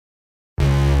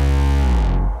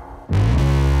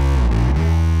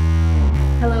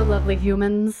lovely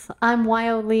humans. I'm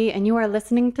Wyo Lee, and you are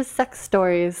listening to Sex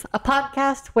Stories, a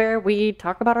podcast where we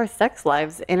talk about our sex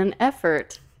lives in an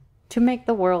effort to make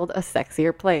the world a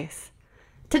sexier place.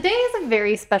 Today is a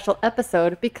very special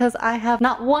episode because I have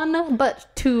not one, but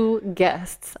two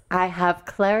guests. I have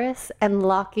Clarice and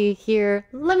Locky here.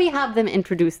 Let me have them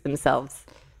introduce themselves.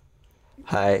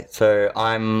 Hi, so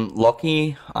I'm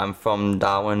Locky. I'm from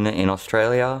Darwin in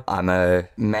Australia. I'm a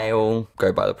male,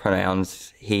 go by the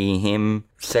pronouns he, him.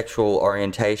 Sexual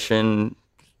orientation,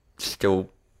 still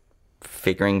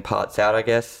figuring parts out, I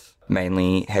guess.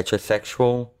 Mainly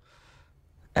heterosexual.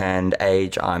 And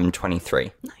age, I'm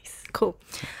 23. Nice. Cool.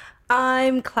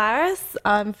 I'm Clarice.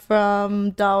 I'm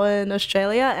from Darwin,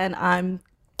 Australia, and I'm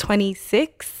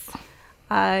 26.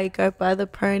 I go by the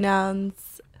pronouns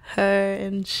her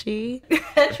and she.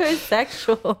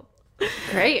 Heterosexual.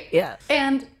 Great. Yeah.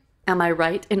 And am I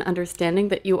right in understanding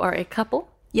that you are a couple?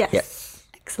 Yes. Yes.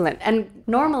 Excellent. And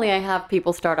normally I have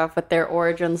people start off with their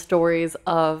origin stories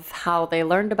of how they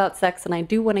learned about sex, and I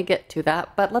do want to get to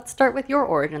that. But let's start with your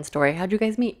origin story. How'd you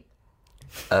guys meet?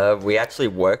 We actually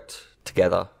worked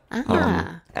together.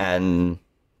 And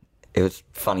it was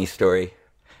a funny story.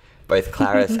 Both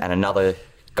Clarice and another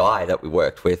guy that we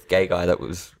worked with, gay guy that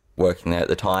was working there at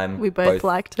the time. We both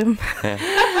liked him.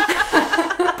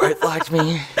 Both liked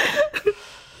me.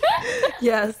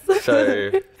 Yes.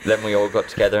 So then we all got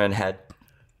together and had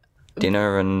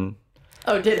dinner and...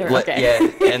 Oh, dinner. Okay.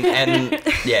 Yeah, and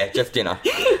yeah, just dinner.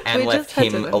 And We left just had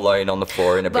him dinner. alone on the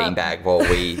floor in a beanbag while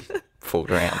we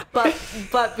fooled around.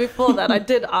 But before that, I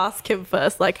did ask him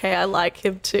first, like, hey, I like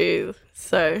him too.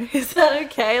 So is that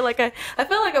okay? Like, I felt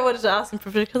like I wanted to ask him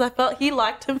because I felt he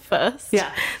liked him first.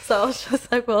 Yeah. So I was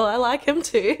just like, well, I like him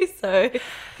too. So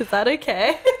is that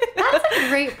okay? That's a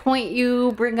great point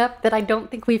you bring up that I don't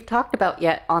think we've talked about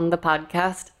yet on the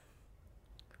podcast.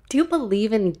 Do you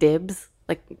believe in dibs?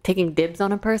 Like taking dibs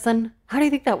on a person? How do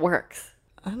you think that works?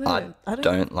 I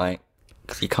don't like...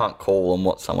 Because you can't call on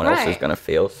what someone else is Right. going to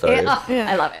feel, so...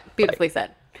 Yeah, I love it. Beautifully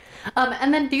said.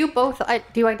 And then do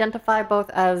you identify both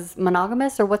as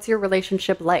monogamous, or what's your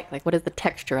relationship like? Like, what is the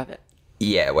texture of it?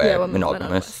 Yeah, we're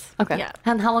monogamous. Okay. Yeah.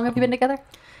 And how long have you been together?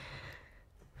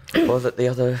 What was it the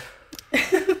other...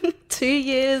 2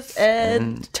 years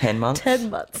and 10 months? 10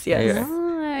 months, yes. Yeah.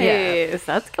 Nice.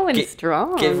 That's going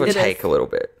strong. Give or It take is. a little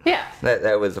bit. Yeah.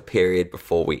 There was a period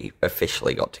before we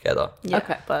officially got together. Yeah,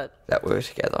 Okay. but That we were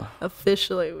together.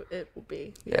 officially it will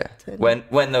be. Yeah. 10.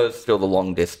 When there was still the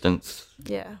long distance.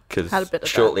 Yeah. Because Had a bit of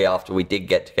shortly after we did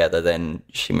get together, then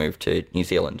she moved to New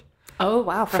Zealand Oh,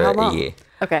 wow. For for how long? a year.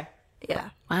 Okay. that. Yeah.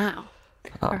 Wow.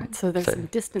 All right. So there's some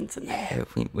distance in there.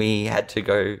 Yeah, we had to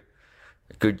go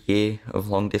a good year of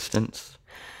long distance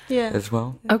Yeah. as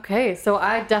well. Okay, so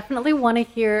I definitely want to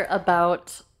hear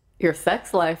about your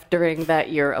sex life during that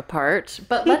year apart.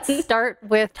 But let's start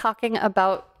with talking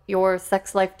about your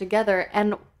sex life together.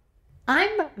 And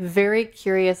I'm very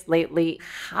curious lately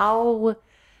how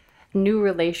new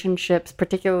relationships,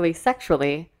 particularly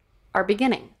sexually, are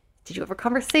beginning. Did you have a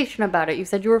conversation about it? You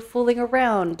said you were fooling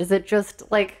around. Does it just,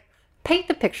 like, paint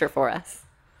the picture for us?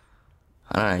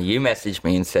 I don't know, you messaged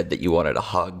me and said that you wanted a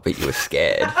hug, but you were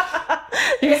scared.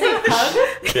 Did you say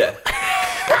hug? Yeah.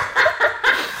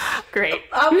 Great.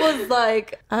 I was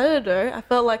like, I don't know. I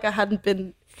felt like I hadn't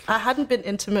been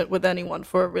intimate with anyone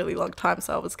for a really long time,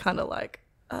 so I was kind of like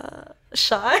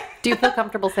shy. Do you feel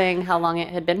comfortable saying how long it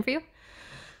had been for you?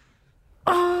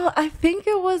 I think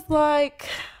it was like,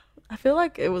 I feel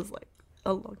like it was like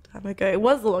a long time ago. It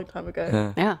was a long time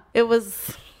ago. Yeah. It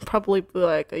was probably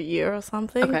like a year or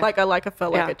something. Okay. Like I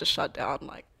felt like Yeah. it just shut down.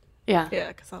 Like Yeah. yeah,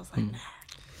 because I was like, nah.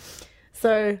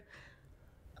 So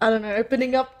I don't know.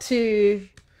 Opening up to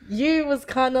you was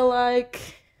kind of like,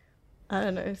 I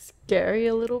don't know, scary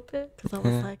a little bit because I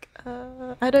was like,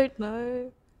 I don't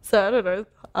know. So I don't know.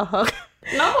 A hug.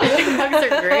 No, I think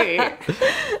hugs are great.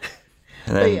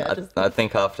 And then yeah, I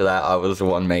think after that, I was the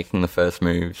one making the first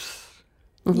moves.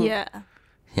 Yeah.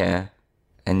 Yeah.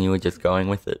 And you were just going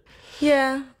with it.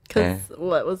 Yeah. Because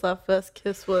what was our first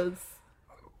kiss was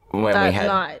When that we had,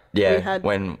 night. yeah, We had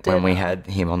when dinner. we had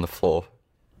him on the floor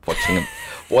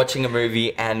watching a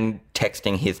movie and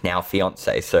texting his now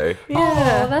fiance. So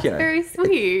Oh, that's You know. very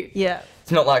sweet. Yeah.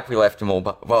 it's not like we left him all,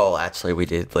 but well, actually, we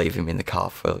did leave him in the car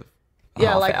for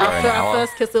Yeah, half like hour, after an our hour.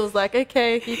 first kiss, it was like,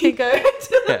 okay, you can go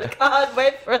to the car and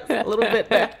wait for us a little bit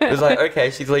now. It was like,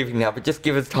 okay, she's leaving now, but just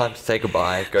give us time to say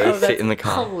goodbye. Go sit in the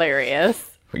car. Hilarious.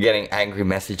 We're getting angry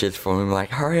messages from him like,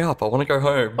 hurry up, I want to go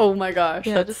home. Oh my gosh,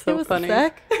 Yeah, that's just so give us funny.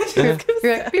 a sec. Yeah.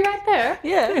 You're like, be right there.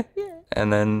 Yeah, yeah.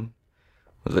 And then,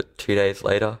 was it 2 days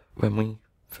later when we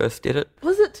first did it.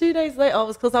 Was it 2 days later? Oh, it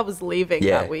was because I was leaving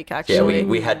Yeah. that week, actually. Yeah,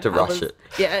 we had to rush it.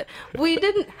 Yeah, we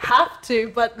didn't have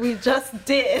to, but we just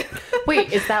did.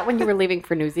 Wait, is that when you were leaving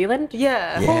for New Zealand?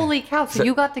 Yeah. Yeah. Holy cow. So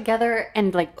you got together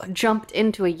and like jumped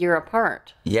into a year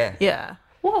apart. Yeah. Yeah.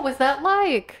 What was that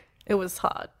like? It was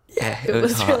hard. Yeah, It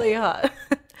was hard. really hard.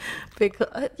 Because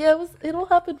it all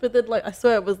happened within like, I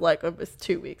swear it was like almost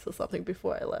 2 weeks or something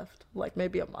before I left. Like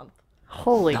maybe a month.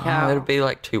 Holy cow. It'd be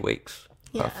like 2 weeks,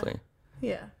 Yeah. roughly.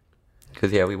 Yeah.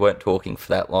 Because, we weren't talking for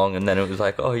that long, and then it was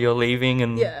like, oh, you're leaving,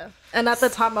 and... Yeah. And at the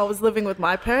time I was living with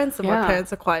my parents, and Yeah. my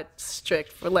parents are quite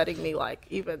strict for letting me like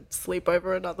even sleep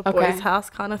over another Okay. boy's house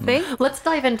kind of thing. Let's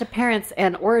dive into parents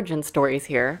and origin stories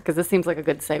here, because this seems like a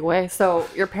good segue. So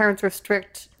your parents were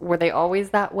strict. Were they always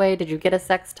that way? Did you get a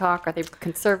sex talk? Are they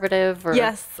conservative? Or...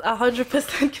 Yes,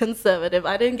 100% conservative.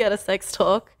 I didn't get a sex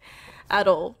talk at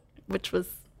all, which was,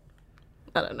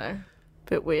 I don't know, a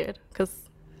bit weird because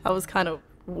I was kind of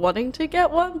wanting to get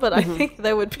one, but I think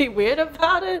they would be weird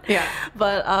about it. Yeah.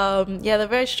 But they're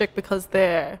very strict because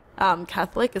they're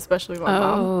Catholic, especially my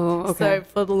mum. Oh, okay. So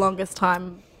for the longest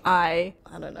time, I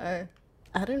don't know,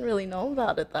 I didn't really know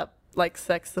about it, that like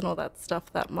sex and all that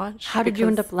stuff that much. How did you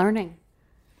end because- up learning?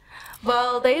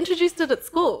 Well, they introduced it at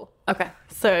school. Okay.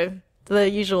 So the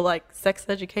usual like sex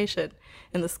education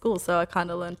in the school. So I kind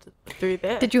of learned it through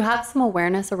there. Did you have some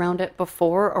awareness around it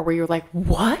before, or were you like,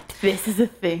 what? This is a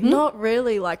thing? Not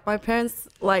really. Like my parents,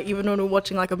 like even when we were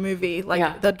watching like a movie, like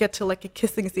Yeah. they'd get to like a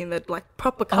kissing scene, they'd like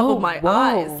proper cover Oh, my whoa.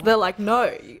 eyes. They're like,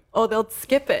 no, or they'll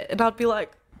skip it, and I'd be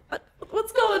like,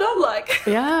 what's going on? Like,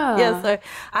 Yeah. yeah. So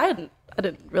I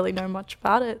didn't really know much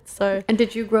about it. So And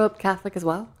did you grow up Catholic as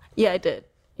well? yeah, I did.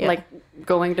 Yeah. Like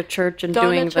going to church and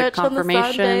going doing to church the on the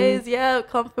confirmation? Sundays, yeah,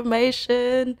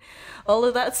 confirmation, all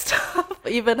of that stuff.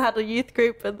 Even had a youth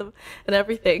group and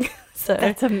everything. So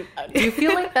Do you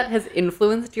feel like that has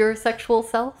influenced your sexual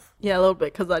self? yeah, a little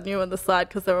bit, because I knew on the side,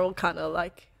 because they're all kind of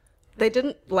like, they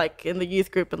didn't like in the youth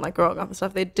group and like growing up and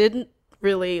stuff, they didn't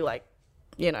really like,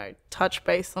 touch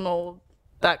base on all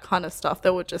that kind of stuff. They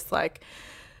were just like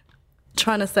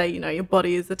trying to say, your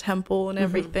body is a temple and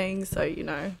everything. So,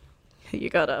 you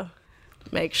gotta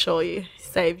make sure you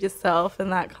save yourself in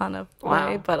that kind of way.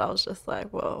 Wow. But I was just like,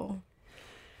 whoa,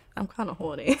 I'm kind of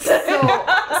horny.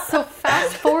 So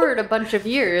fast forward a bunch of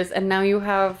years, and now you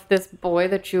have this boy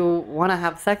that you want to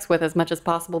have sex with as much as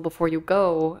possible before you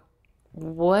go.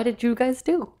 What did you guys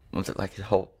do? Was it like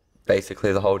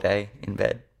basically the whole day in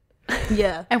bed?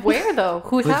 Yeah. And where though?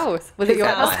 Whose house? Was it your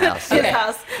house. house? His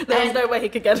house. There was no way he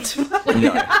could get into my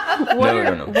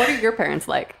No. What are your parents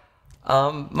like?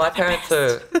 My parents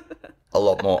are a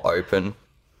lot more open.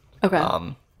 Okay.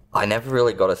 I never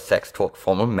really got a sex talk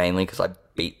from them, mainly because I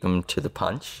beat them to the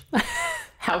punch.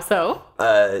 How so?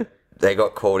 They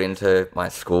got called into my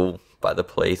school by the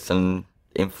police and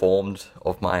informed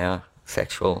of my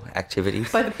sexual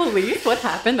activities. By the police? What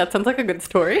happened? That sounds like a good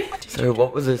story. So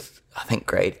what was this? I think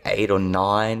grade 8 or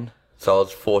 9. So I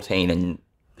was 14 and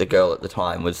the girl at the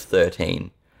time was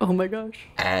 13. Oh my gosh.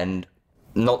 And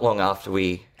not long after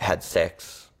we had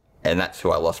sex, and that's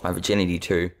who I lost my virginity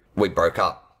to, we broke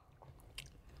up.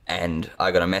 And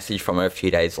I got a message from her a few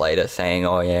days later saying,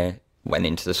 oh yeah, went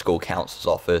into the school counselor's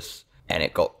office and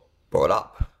it got brought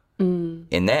up in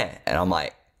there. And I'm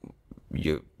like,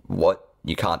 what?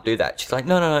 You can't do that. She's like,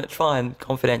 no, it's fine.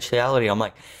 Confidentiality. I'm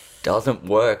like, doesn't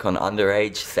work on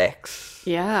underage sex.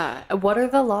 Yeah. What are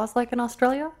the laws like in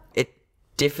Australia? It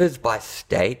differs by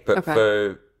state, but Okay.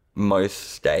 for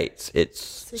most states, it's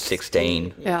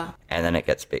 16. Yeah. And then it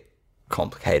gets a bit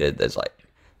complicated. There's like,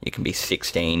 you can be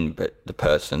 16, but the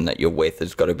person that you're with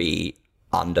has got to be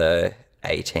under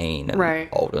 18 and Right.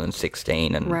 older than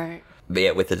 16. And Right. But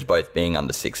yeah, with us both being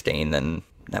under 16, then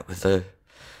that was a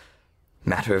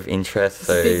matter of interest.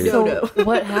 So, No.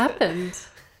 What happened?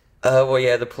 well,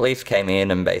 yeah, the police came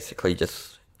in and basically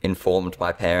just informed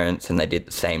my parents, and they did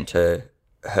the same to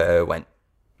her,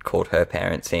 called her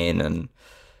parents in and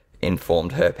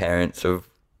informed her parents of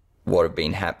what had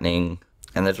been happening.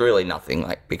 And there's really nothing,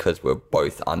 like, because we're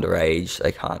both underage,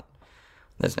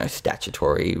 there's no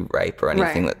statutory rape or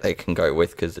anything Right. that they can go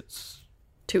with, because it's,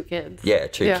 2 kids. yeah,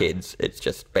 two kids. It's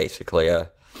just basically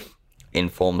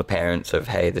inform the parents of,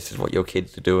 hey, this is what your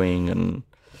kids are doing, and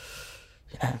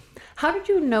yeah. How did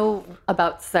you know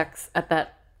about sex at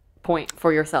that point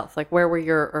for yourself? Like, where were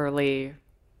your early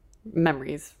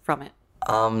memories from it?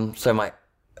 So my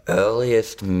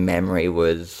earliest memory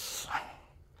was,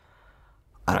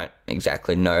 I don't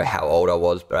exactly know how old I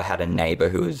was, but I had a neighbor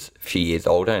who was a few years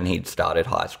older, and he'd started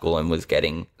high school and was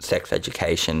getting sex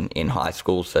education in high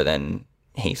school. So then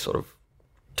he sort of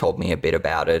told me a bit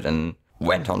about it and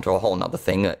went on to a whole nother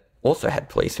thing that also had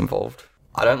police involved.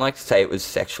 I don't like to say it was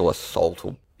sexual assault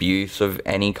or abuse of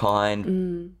any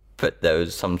kind, but there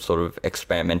was some sort of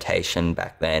experimentation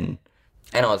back then.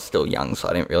 And I was still young, so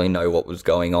I didn't really know what was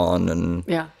going on. And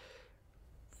Yeah.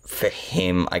 for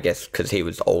him, I guess, because he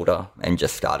was older and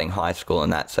just starting high school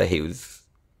and that, so he was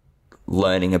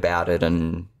learning about it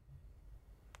and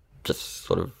just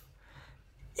sort of,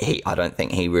 I don't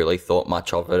think he really thought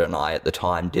much of it, and I at the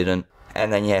time didn't.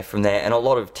 And then, yeah, from there, and a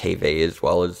lot of TV as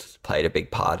well has played a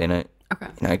big part in it. Okay.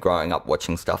 You know, growing up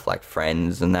watching stuff like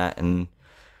Friends and that, and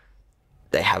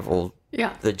they have all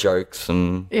the jokes,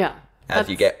 and Yeah. as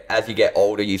you get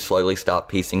older, you slowly start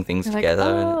piecing things You're like, together,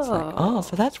 and it's like, oh,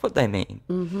 so that's what they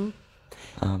mean.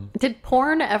 Did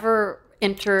porn ever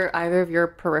enter either of your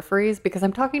peripheries? Because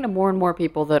I'm talking to more and more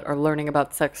people that are learning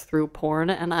about sex through porn,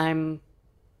 and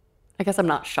I guess I'm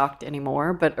not shocked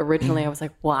anymore, but originally I was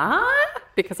like, what?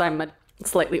 Because I'm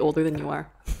slightly older than you are.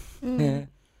 Yeah.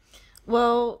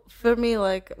 Well, for me,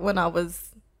 like, when I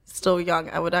was still young,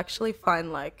 I would actually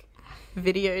find, like,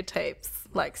 videotapes,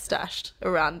 like, stashed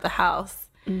around the house.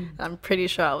 And I'm pretty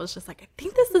sure I was just like, I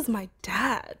think this is my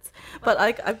dad's. But,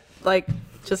 I like,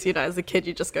 just, you know, as a kid,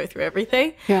 you just go through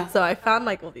everything. Yeah. So I found,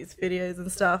 like, all these videos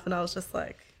and stuff, and I was just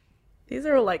like, these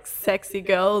are all, like, sexy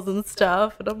girls and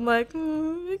stuff. And I'm like,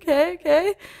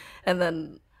 okay. And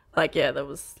then, like, yeah, there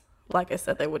was, like I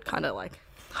said, they would kind of, like,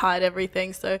 hide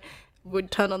everything. So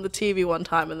would turn on the TV one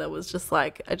time, and there was just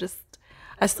like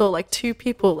I saw like two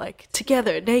people like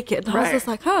together naked, and I was just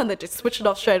like, and they just switch it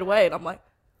off straight away, and I'm like,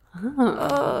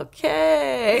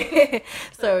 okay.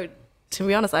 So to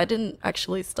be honest, I didn't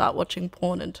actually start watching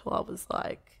porn until I was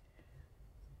like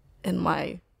in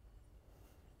my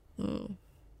I want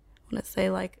to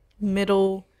say like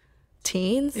middle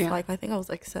teens. Like I think I was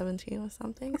like 17 or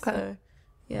something. Okay. So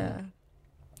yeah.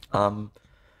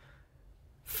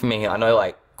 For me, I know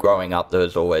like growing up, there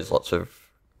was always lots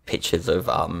of pictures of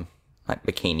like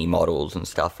bikini models and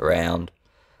stuff around,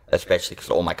 especially because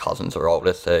all my cousins are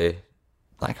older. So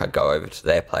like I'd go over to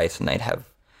their place and they'd have,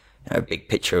 you know, a big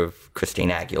picture of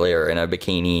Christina Aguilera in a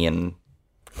bikini and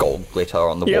gold glitter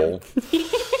on the wall.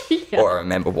 Or I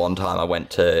remember one time I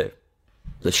went to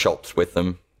the shops with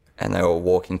them and they were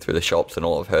walking through the shops, and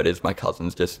all I've heard is my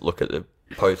cousins just look at the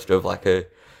poster of like a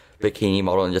bikini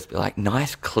model and just be like,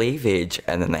 nice cleavage,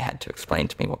 and then they had to explain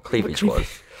to me what cleavage was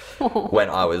when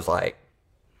I was like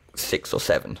 6 or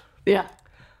 7. Yeah.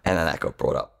 And then that got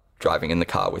brought up driving in the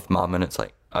car with mum, and it's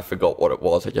like, I forgot what it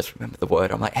was, I just remember the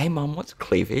word. I'm like, hey mum, what's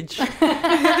cleavage?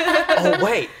 Oh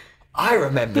wait, I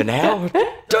remember now,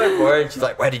 don't worry. And she's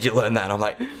like, where did you learn that? And I'm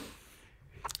like,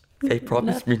 they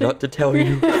promised me not to tell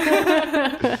you.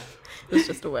 It's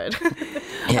just a word.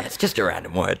 Yeah, it's just a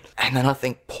random word. And then I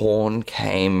think porn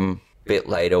came a bit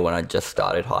later when I just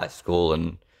started high school,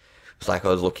 and it's like I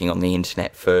was looking on the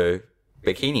internet for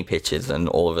bikini pictures, and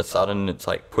all of a sudden it's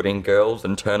like put in girls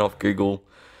and turn off Google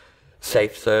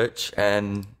safe search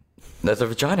and there's a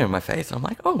vagina in my face. I'm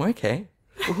like, oh, okay.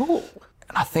 Ooh.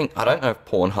 And I don't know if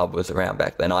Pornhub was around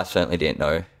back then. I certainly didn't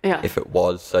know if it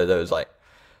was. So there was like,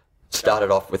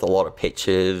 started off with a lot of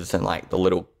pictures and like the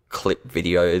little clip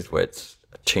videos where it's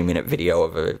a 2-minute video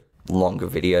of a longer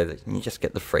video that you just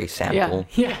get the free sample.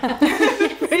 Yeah.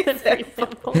 It's very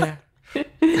simple. Yeah.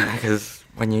 Because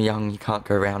when you're young, you can't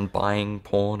go around buying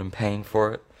porn and paying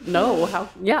for it. No,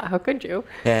 how could you?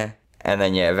 Yeah. And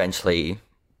then, eventually,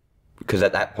 because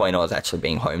at that point I was actually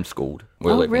being homeschooled.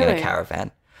 We were living in a caravan.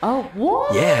 Oh,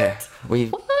 what? Yeah.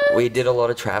 We did a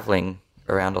lot of traveling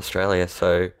around Australia,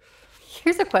 so...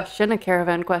 Here's a question, a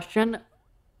caravan question.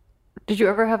 Did you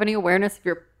ever have any awareness of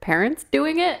your parents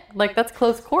doing it? Like, that's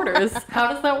close quarters.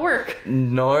 How does that work?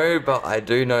 No, but I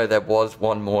do know there was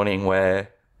one morning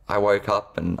where I woke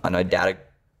up and I know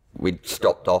we'd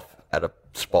stopped off at a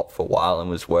spot for a while and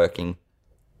was working.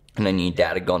 And then your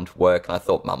dad had gone to work and I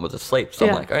thought mum was asleep. So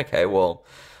I'm like, okay, well,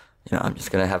 I'm just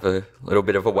going to have a little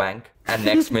bit of a wank. And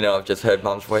next minute I've just heard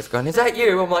mum's voice going, is that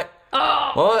you? I'm like,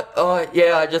 what? Oh,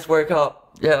 yeah, I just woke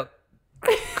up. Yeah,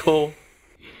 cool.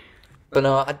 But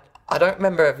no, I don't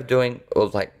remember ever doing or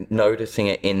like noticing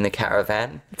it in the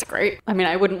caravan. It's great. I mean,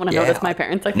 I wouldn't want to notice my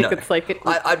parents. I think it's like...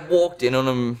 I'd walked in on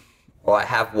them, or I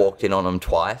have walked in on them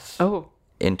twice. Oh.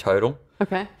 In total.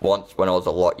 Okay. Once when I was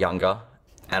a lot younger,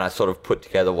 and I sort of put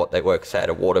together what they were, because they had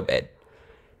a waterbed,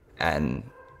 and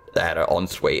they had an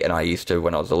ensuite, and I used to,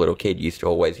 when I was a little kid, used to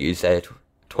always use their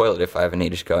toilet if I ever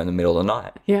needed to go in the middle of the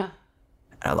night. Yeah.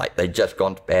 And they'd just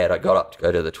gone to bed, I got up to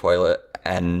go to the toilet,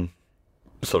 and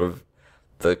sort of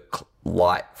the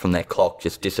light from their clock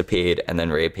just disappeared and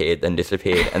then reappeared, then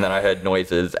disappeared, and then I heard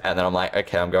noises, and then I'm like,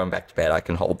 okay, I'm going back to bed, I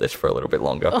can hold this for a little bit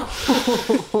longer.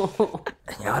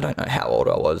 I don't know how old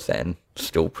I was then,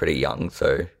 still pretty young,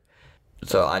 so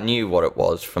so I knew what it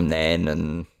was from then,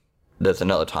 and there's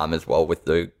another time as well with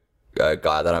the guy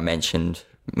that I mentioned.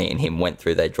 Me and him went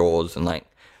through their drawers and like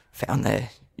found their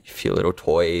few little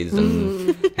toys and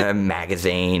you know,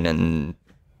 magazine and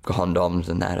condoms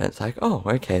and that. And it's like, oh,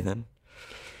 okay then.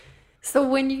 So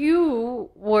when you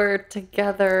were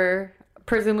together,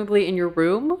 presumably in your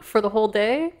room for the whole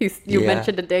day, you Yeah.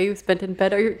 mentioned a day you spent in bed.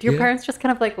 Do your Yeah. parents just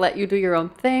kind of like let you do your own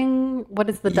thing? What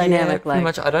is the dynamic pretty like?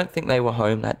 much. I don't think they were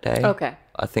home that day. Okay.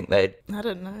 I think they I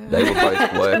don't know. were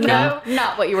both working. No,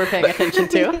 not what you were paying attention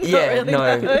to. Yeah, really,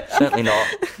 no, no. certainly not.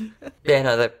 Yeah,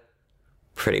 no, they're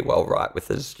pretty well right with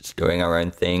us just doing our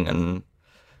own thing and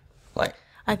like,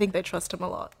 I think they trust him a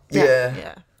lot. yeah.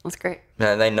 Yeah. That's great.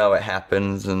 No, they know it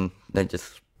happens and they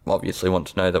just obviously want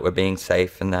to know that we're being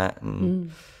safe and that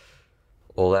and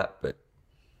all that. But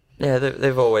yeah,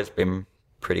 they've always been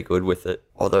pretty good with it.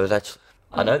 Although it's actually,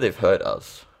 I know they've hurt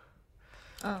us.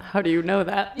 How do you know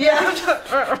that? Yeah.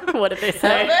 What did they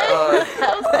say?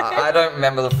 I don't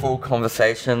remember the full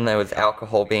conversation. There was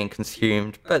alcohol being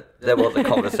consumed, but there was a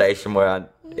conversation where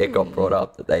it got brought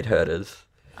up that they'd hurt us.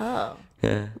 Oh.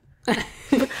 Yeah.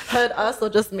 Hurt us or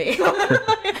just me?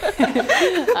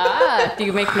 Do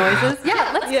you make noises?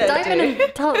 Yeah, let's Yeah, I dive in do.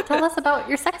 and tell us about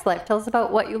your sex life. Tell us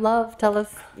about what you love. Tell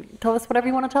us whatever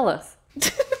you want to tell us.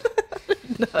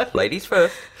 Ladies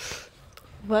first.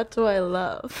 What do I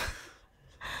love?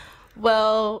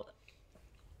 Well,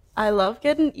 I love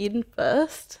getting eaten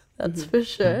first. That's for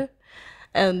sure.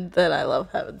 And then I love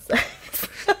having sex.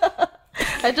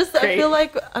 I Great. feel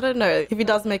like, I don't know, if he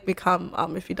does make me come,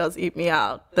 if he does eat me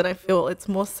out, then I feel it's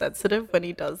more sensitive when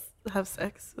he does have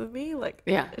sex with me. Like,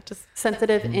 Yeah. it just,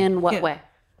 Sensitive in what Yeah. way?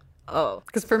 oh,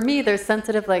 Because for me, there's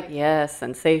sensitive like, yes,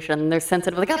 sensation. There's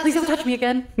sensitive like, oh, please don't touch me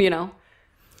again, you know?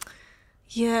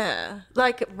 yeah.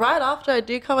 Like, right after I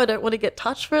do come, I don't want to get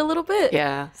touched for a little bit.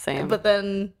 Yeah, same. But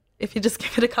then if you just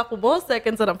give it a couple more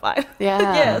seconds, then I'm fine. Yeah.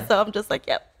 Yeah, so I'm just like,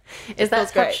 yep. is that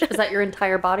feels great. touch, is that your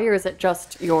entire body or is it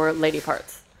just your lady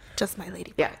parts? Just my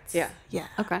lady Yeah, parts. yeah. Yeah.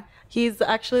 Okay. He's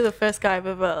actually the first guy I've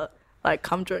ever like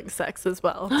come during sex as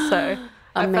well. So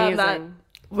I found that Amazing.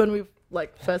 when we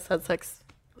like first had sex,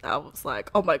 I was like,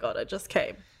 oh my god, I just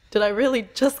came. Did I really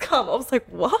just come? I was like,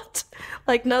 what?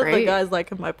 Like none of the Great. guys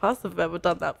like in my past have ever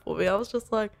done that for me. I was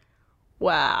just like,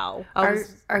 wow. Are you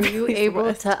really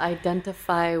able surprised. to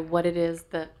identify what it is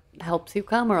that helps you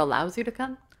come or allows you to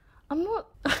come? I'm not.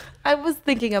 I was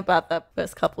thinking about that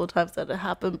first couple of times that it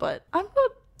happened, but I'm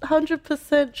not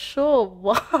 100% sure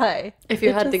why. If you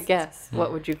It had to just- guess,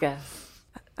 what would you guess?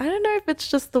 I don't know if it's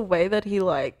just the way that he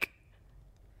like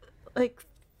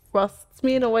thrusts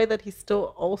me in a way that he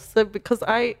still also, because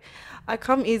I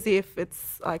come easy if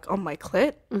it's like on my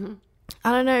clit. Mm-hmm.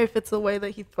 I don't know if it's the way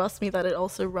that he thrusts me that it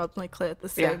also rubs my clit at the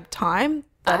same Yeah. time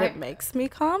that I- it makes me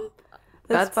come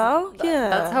as well. Yeah,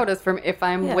 That's how it is for me. If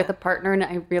I'm Yeah. with a partner and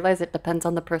I realize it depends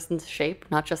on the person's shape,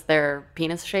 not just their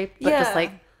penis shape, but just Yeah.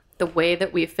 like the way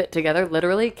that we fit together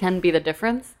literally can be the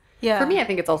difference. Yeah. For me, I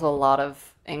think it's also a lot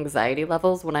of anxiety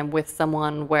levels when I'm with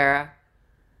someone where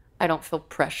I don't feel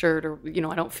pressured or, you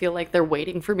know, I don't feel like they're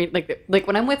waiting for me. Like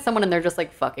when I'm with someone and they're just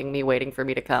like fucking me, waiting for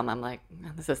me to come, I'm like,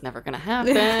 this is never going to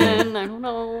happen. I don't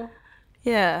know.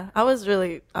 Yeah, I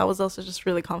was also just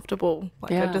really comfortable.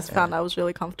 Like Yeah. I just found I was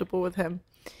really comfortable with him.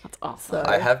 That's awesome.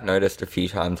 So I have noticed a few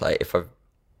times, like, if I've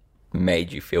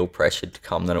made you feel pressured to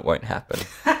come, then it won't happen.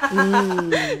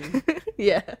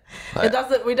 yeah, Like- it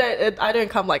doesn't. I don't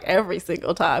come like every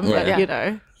single time, but Yeah. you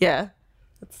know, yeah.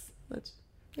 That's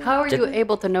How are you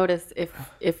able to notice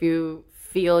if you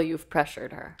feel you've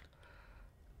pressured her?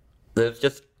 There's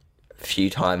just a few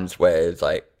times where it's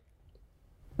like,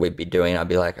 we'd be doing, I'd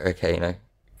be like, okay, you know,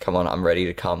 come on, I'm ready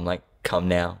to come, like, come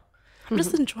now. I'm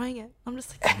just enjoying it. I'm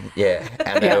just like, Yeah,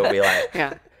 and then it'll be like,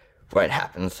 Yeah. won't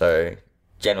happen. So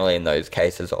generally in those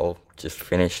cases, I'll just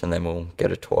finish and then we'll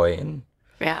get a toy and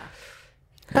Yeah.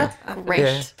 That's great.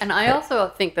 Yeah. And I also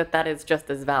think that that is just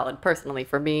as valid personally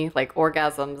for me. Like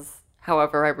orgasms,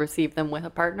 however I receive them with a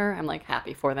partner, I'm like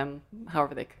happy for them,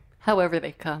 however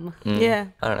they come. yeah,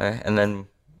 I don't know. And then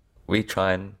we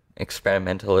try and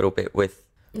experiment a little bit with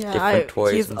yeah. different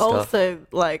toys He's and stuff. also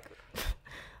like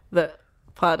the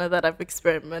partner that I've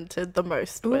experimented the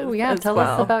most with. Oh yeah, as tell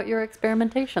well. us about your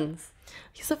experimentations.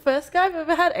 He's the first guy I've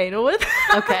ever had anal with.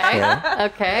 Okay. Yeah.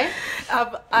 Okay.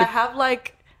 I have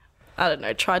like, I don't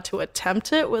know, tried to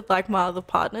attempt it with like my other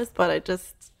partners, but I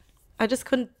just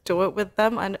couldn't do it with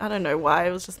them. I don't know why.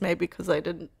 It was just maybe because I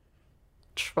didn't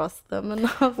trust them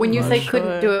enough. When you I'm say not couldn't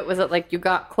sure. do it, was it like you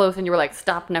got close and you were like,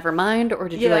 stop, never mind? Or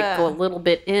did you like Yeah. go a little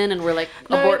bit in and were like,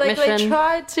 No, abort like mission? they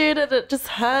tried to, and it just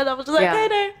hurt. I was just like,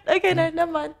 Yeah. okay, no,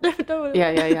 never mind. No,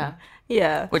 Yeah, yeah, yeah.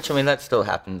 yeah. Which, I mean, that still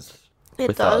happens It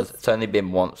with does. us. It's only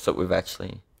been once that we've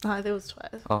actually. No, there was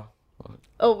twice. Oh,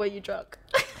 Oh, were you drunk?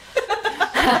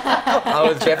 I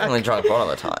was definitely drunk one of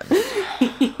the times.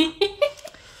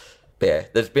 But yeah,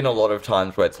 there's been a lot of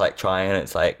times where it's like trying and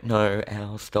it's like, no,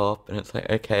 ow, stop. And it's like,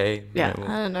 okay. Yeah.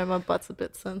 I don't know, my butt's a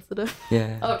bit sensitive.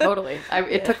 Yeah. Oh, totally.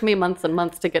 It took me months and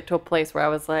months to get to a place where I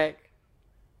was like,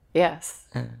 yes,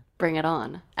 bring it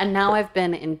on. And now I've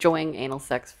been enjoying anal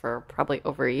sex for probably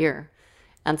over a year.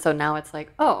 And so now it's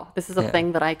like, oh, this is a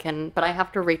thing that I can, but I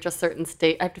have to reach a certain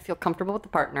state. I have to feel comfortable with the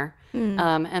partner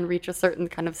and reach a certain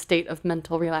kind of state of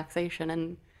mental relaxation.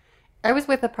 And I was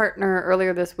with a partner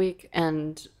earlier this week,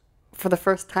 and for the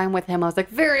first time with him, I was like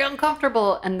very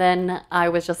uncomfortable. And then I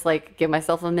was just like, give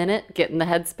myself a minute, get in the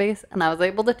headspace, and I was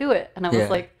able to do it. And I was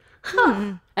like, huh.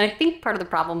 And I think part of the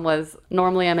problem was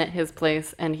normally I'm at his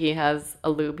place and he has a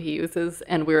lube he uses,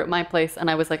 and we were at my place and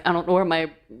I was like, I don't know where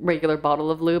my regular bottle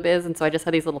of lube is. And so I just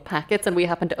had these little packets, and we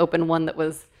happened to open one that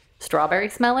was strawberry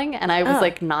smelling, and I was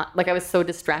like, not like, I was so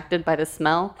distracted by the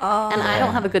smell. And I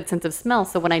don't have a good sense of smell.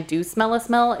 So when I do smell a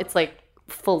smell, it's like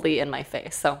fully in my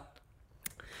face. So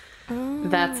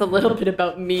that's a little bit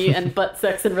about me and butt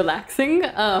sex and relaxing.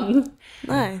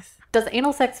 Nice. Does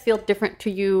anal sex feel different to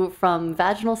you from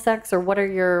vaginal sex, or what are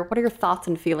your thoughts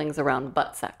and feelings around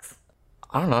butt sex?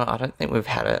 I don't know. I don't think we've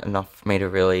had it enough for me to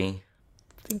really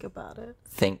Think about it.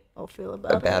 think Or feel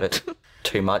about it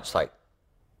too much. Like,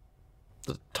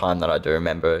 the time that I do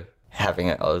remember having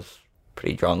it, I was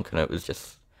pretty drunk, and it was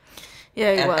just...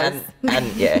 Yeah, it was.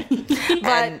 And yeah.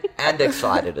 and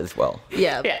excited as well.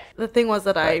 Yeah. The thing was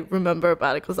that I remember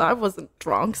about it because I wasn't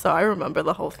drunk, so I remember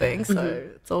the whole thing, so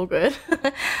it's all good.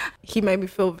 He made me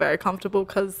feel very comfortable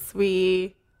because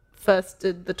we first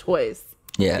did the toys.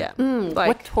 Yeah.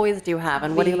 What toys do you have,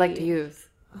 and what do you like to use?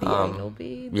 The anal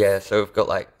beads. Yeah, so we've got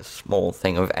like a small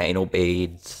thing of anal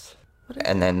beads,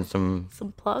 and then some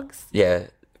plugs. a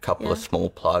couple of small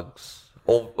plugs,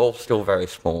 all still very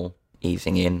small,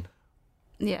 easing in.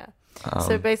 Yeah.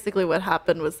 So basically what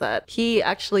happened was that he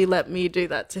actually let me do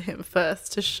that to him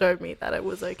first to show me that it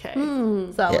was okay.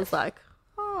 So I was like,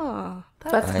 oh,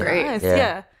 that's great. nice. Yeah.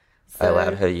 Yeah. I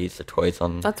allowed her to use the toys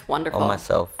on That's wonderful. on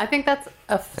myself. I think that's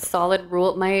a solid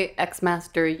rule. My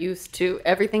ex-master used to,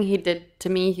 everything he did to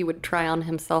me, he would try on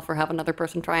himself or have another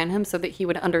person try on him so that he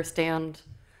would understand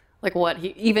like what he,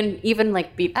 even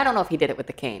like beat, I don't know if he did it with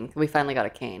the cane. We finally got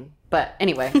a cane. But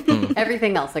anyway,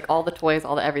 everything else, like all the toys,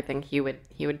 all the everything, he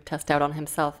would test out on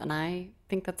himself. And I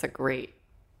think that's a great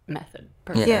method.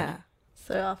 Personally. Yeah.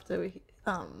 So after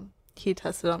he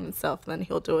tested on himself, and then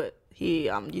he'll do it. He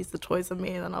used the toys on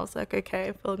me, and then I was like, okay,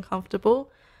 I feel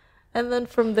uncomfortable. And then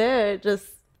from there, it just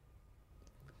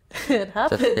it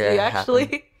happened. it He actually,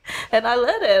 happened. and I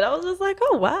let it. I was just like,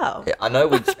 oh wow. Yeah, I know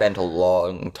we'd spent a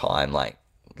long time like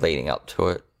leading up to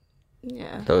it.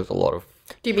 Yeah. There was a lot of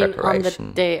Do you mean on the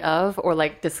preparation. day of, or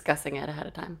like discussing it ahead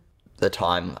of time? The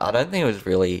time, I don't think it was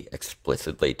really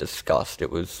explicitly discussed. It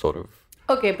was sort of...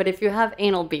 Okay, but if you have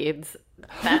anal beads,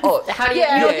 that's, Oh, how do you,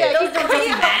 yeah, those don't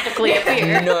just magically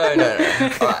appear. No.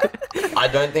 I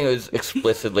don't think it was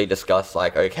explicitly discussed,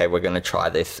 like, okay, we're going to try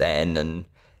this then. And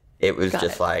it was Got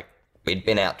just it. like, we'd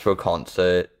been out to a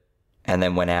concert and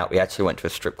then went out. We actually went to a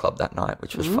strip club that night,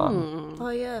 which was fun. Oh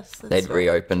yes. That's They'd right.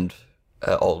 reopened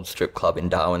an old strip club in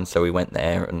Darwin, so we went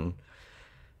there and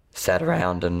sat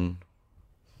around and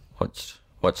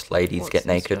watched ladies Watch get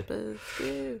some naked. strippers,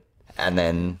 yeah. And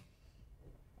then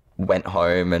went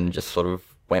home and just sort of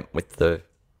went with the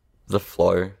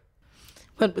flow.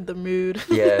 Went with the mood.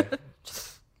 Yeah,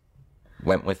 just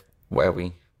went with where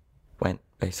we went,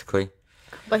 basically.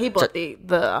 But he bought the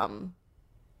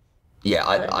Yeah,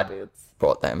 I boots.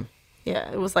 brought them.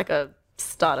 Yeah, it was like a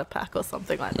starter pack or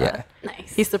something like Yeah. that.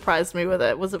 Nice. He surprised me with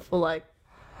it. Was it for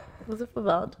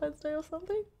Valentine's Day or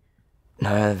something?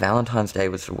 No, Valentine's Day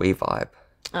was the wee vibe.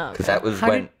 Oh, Because that was How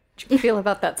when... did you feel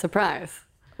about that surprise?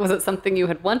 Was it something you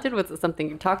had wanted? Was it something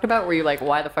you talked about? Were you like,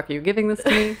 why the fuck are you giving this to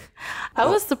me? I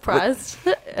was surprised,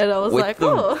 and I was with like, the,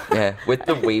 oh, Yeah, with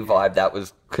the wee vibe, that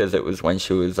was because it was when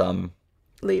she was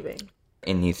leaving.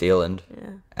 in New Zealand. Yeah.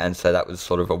 And so that was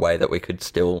sort of a way that we could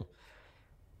still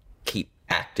keep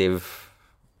active.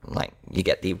 Like, you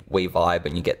get the wee vibe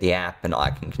and you get the app, and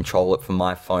I can control it from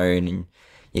my phone, and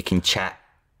you can chat.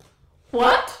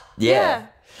 What? Yeah.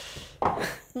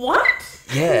 What?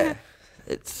 Yeah.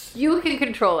 It's... You can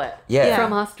control it. Yeah.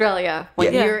 From Australia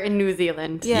when Yeah. you're in New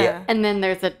Zealand. Yeah. Yeah. And then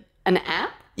there's an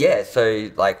app? Yeah, so,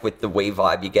 like, with the wee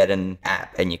vibe, you get an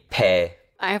app and you pair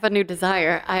I have a new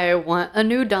desire. I want a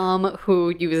new dom who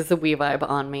uses a Wii Vibe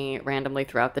on me randomly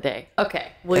throughout the day.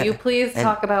 Okay, will you please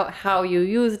talk about how you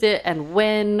used it and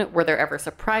when? Were there ever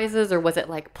surprises or was it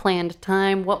like planned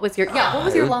time? What was your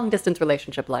long distance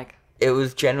relationship like? It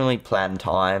was generally planned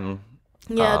time.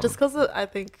 Yeah, just because I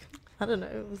think, I don't know,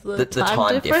 it was the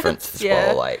time difference as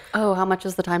well. Like, Oh, how much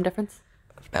is the time difference?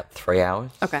 about 3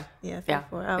 hours. Okay. Yeah, Yeah.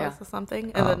 4 hours or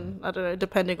something. And then, I don't know,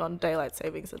 depending on daylight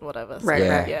savings and whatever. So, Right,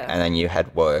 Yeah. right. Yeah. And then you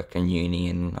had work and uni,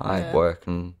 and I had work,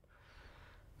 and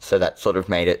so that sort of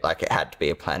made it like it had to be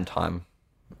a planned time.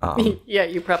 Yeah,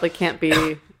 you probably can't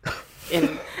be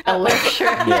in a lecture.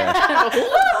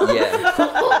 Yeah.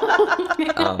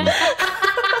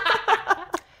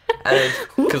 And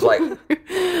it's because like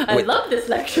I love this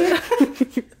lecture.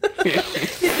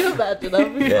 Can you imagine?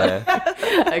 That would be yeah,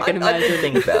 I can I did imagine.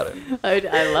 think about it.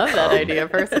 I love that idea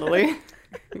personally.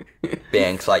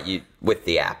 Being like you with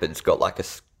the app, it's got like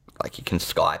like you can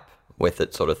Skype with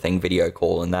it, sort of thing, video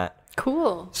call and that.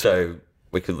 Cool. So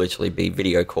we could literally be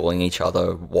video calling each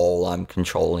other while I'm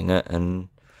controlling it, and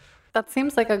That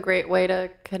seems like a great way to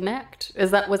connect.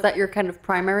 Was that your kind of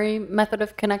primary method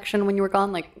of connection when you were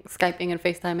gone, like Skyping and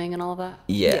FaceTiming and all of that?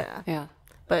 yeah. Yeah.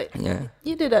 But Yeah.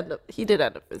 he did end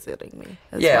up visiting me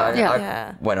as Yeah, well.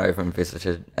 I went over and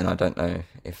visited, and I don't know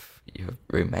if your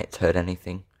roommates heard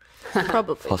anything.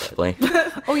 Probably. Possibly.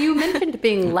 Oh, you mentioned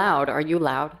being loud. Are you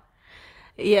loud?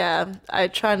 Yeah, I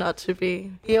try not to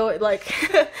be. He always, like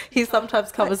he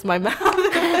sometimes covers my mouth.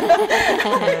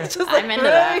 Just like, I'm into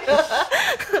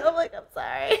that. I'm like,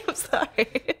 I'm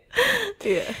sorry.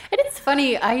 Yeah. And it's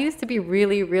funny, I used to be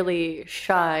really, really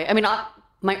shy. I mean,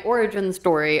 my origin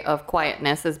story of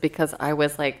quietness is because I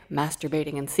was like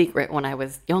masturbating in secret when I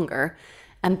was younger.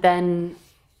 And then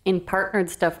in partnered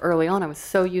stuff early on, I was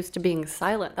so used to being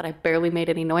silent that I barely made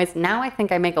any noise. Now I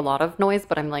think I make a lot of noise,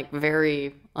 but I'm like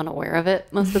very unaware of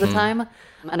it most of the time.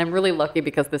 And I'm really lucky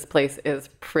because this place is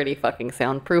pretty fucking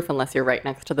soundproof unless you're right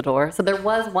next to the door. So there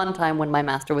was one time when my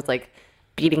master was like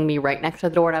beating me right next to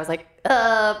the door and I was like,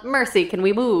 mercy, can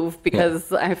we move?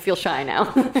 Because I feel shy now.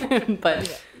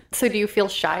 But so do you feel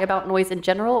shy about noise in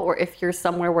general? Or if you're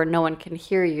somewhere where no one can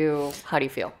hear you, how do you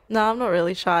feel? No, I'm not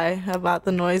really shy about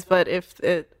the noise, but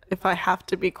if I have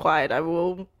to be quiet, I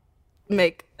will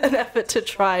make an effort to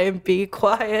try and be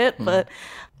quiet. But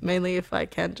mainly if I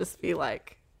can just be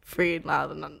like free and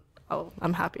loud, and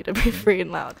I'm happy to be free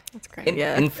and loud. That's great.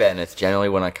 In fairness, generally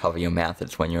when I cover your mouth,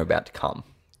 it's when you're about to come.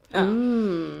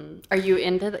 Are you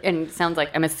into and it sounds like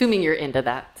I'm assuming you're into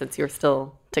that since you're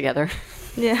still together.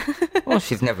 Yeah. Well,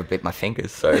 she's never bit my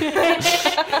fingers, so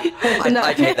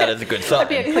I take that as a good sign.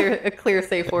 Be a clear,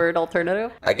 safe word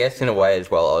alternative. I guess in a way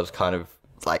as well, I was kind of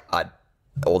like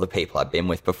all the people I've been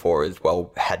with before as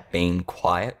well had been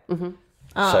quiet.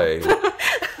 So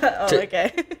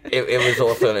Okay. it was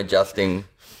also an adjusting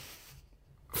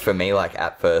for me. Like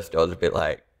at first, I was a bit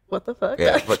like, What the fuck?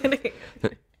 Yeah, I'm but- kidding.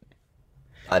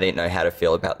 I didn't know how to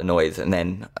feel about the noise, and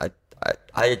then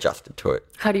I adjusted to it.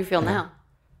 How do you feel now?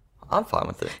 I'm fine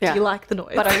with it. Yeah. Do you like the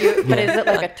noise? But are you? But is it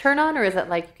like a turn on, or is it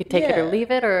like you could take it or Yeah.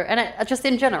 leave it, or just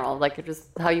in general, like just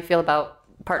how you feel about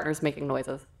partners making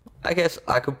noises? I guess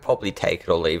I could probably take it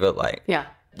or leave it. Like, Yeah.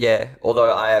 yeah.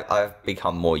 Although I've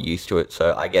become more used to it,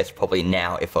 so I guess probably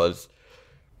now if I was,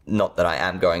 not that I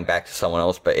am going back to someone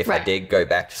else, but if I Right. did go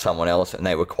back to someone else and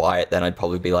they were quiet, then I'd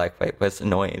probably be like, wait, where's the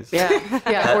noise? Yeah.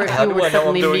 Yeah. Or if How you do were I know I'm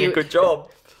suddenly doing mute. a good job?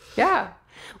 Yeah.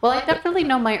 Well, I definitely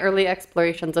know my early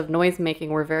explorations of noise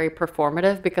making were very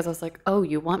performative because I was like, oh,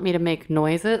 you want me to make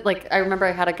noises? Like, I remember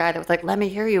I had a guy that was like, let me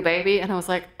hear you, baby. And I was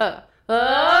like, I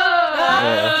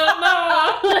don't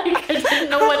know. Like, I didn't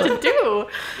know what to do,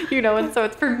 And so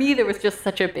it's for me, there was just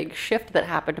such a big shift that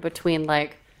happened between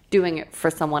like doing it for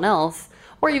someone else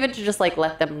or even to just like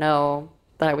let them know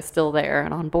that I was still there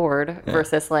and on board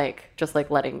versus like just like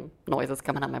letting noises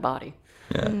come out of my body.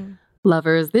 Yeah.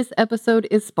 Lovers, this episode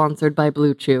is sponsored by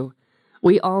Blue Chew.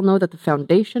 We all know that the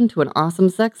foundation to an awesome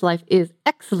sex life is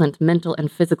excellent mental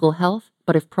and physical health,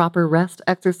 but if proper rest,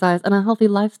 exercise, and a healthy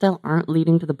lifestyle aren't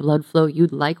leading to the blood flow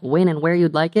you'd like when and where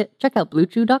you'd like it, check out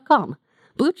BlueChew.com.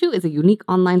 Blue Chew is a unique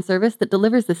online service that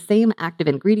delivers the same active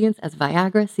ingredients as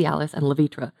Viagra, Cialis, and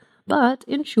Levitra, but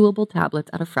in chewable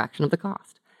tablets at a fraction of the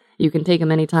cost. You can take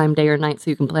them anytime, day or night, so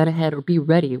you can plan ahead or be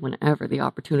ready whenever the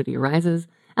opportunity arises,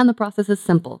 and the process is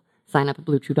simple. Sign up at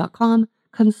BlueChew.com,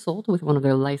 consult with one of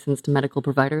their licensed medical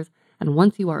providers, and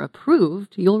once you are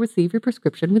approved, you'll receive your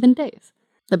prescription within days.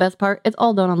 The best part, it's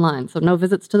all done online, so no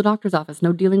visits to the doctor's office,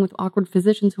 no dealing with awkward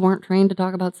physicians who aren't trained to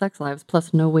talk about sex lives,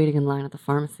 plus no waiting in line at the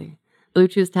pharmacy. Blue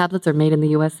Chew's tablets are made in the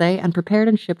USA and prepared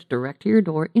and shipped direct to your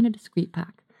door in a discreet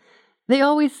pack. They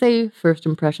always say first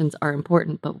impressions are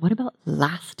important, but what about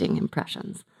lasting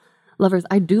impressions? Lovers,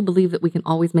 I do believe that we can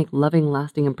always make loving,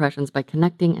 lasting impressions by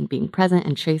connecting and being present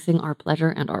and chasing our pleasure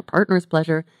and our partner's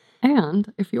pleasure.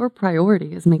 And if your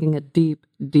priority is making a deep,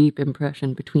 deep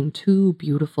impression between two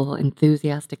beautiful,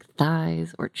 enthusiastic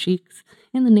thighs or cheeks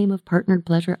in the name of partnered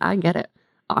pleasure, I get it.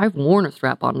 I've worn a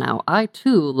strap-on now. I,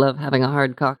 too, love having a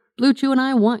hard cock. Blue Chew and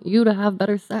I want you to have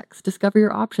better sex. Discover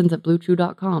your options at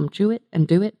BlueChew.com. Chew it and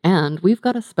do it. And we've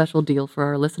got a special deal for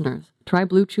our listeners. Try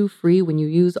Blue Chew free when you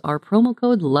use our promo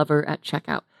code LOVER at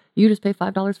checkout. You just pay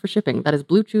 $5 for shipping. That is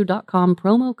BlueChew.com,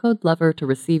 promo code LOVER to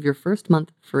receive your first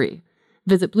month free.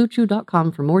 Visit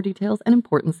BlueChew.com for more details and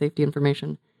important safety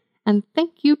information. And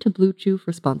thank you to Blue Chew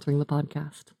for sponsoring the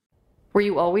podcast. Were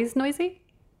you always noisy?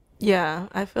 Yeah,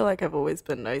 I feel like I've always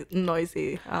been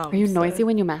noisy. Are you noisy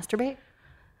when you masturbate?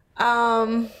 Yeah,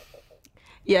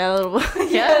 a little.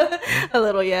 Yeah? A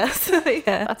little, yes.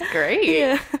 Yeah. That's great.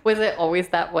 Yeah. Was it always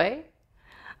that way?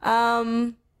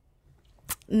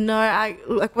 No,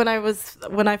 when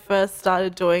I first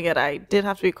started doing it, I did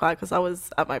have to be quiet because I was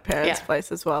at my parents' place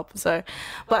as well. So,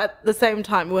 but at the same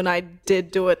time, when I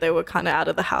did do it, they were kind of out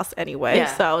of the house anyway.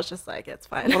 Yeah. So I was just like, it's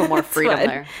fine. A little more It's freedom fine.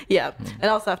 there. Yeah, and I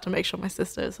also have to make sure my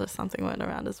sisters or something weren't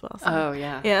around as well. So. Oh,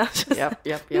 yeah. Yeah. Just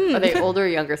Yep. Are they older or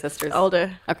younger sisters?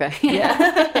 older. Okay.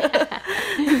 Yeah.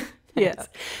 Yeah.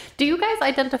 Do you guys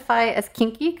identify as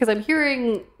kinky? Because I'm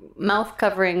hearing mouth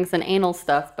coverings and anal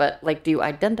stuff, but like, do you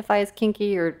identify as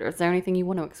kinky, or is there anything you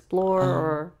want to explore?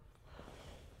 Or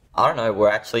I don't know. We're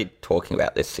actually talking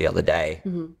about this the other day.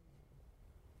 Mm-hmm.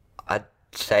 I'd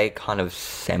say kind of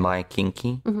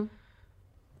semi-kinky. Mm-hmm.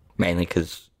 Mainly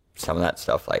because some of that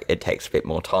stuff, like, it takes a bit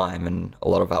more time, and a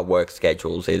lot of our work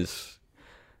schedules is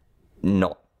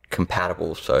not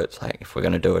compatible. So it's like, if we're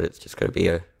going to do it, it's just going to be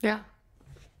a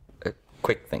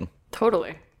quick thing.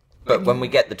 Totally. But when we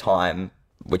get the time,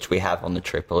 which we have on the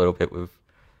trip a little bit, we've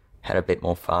had a bit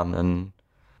more fun, and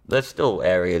there's still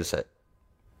areas that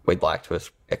we'd like to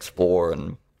explore,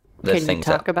 and there's Can you things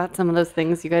talk about some of those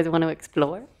things you guys want to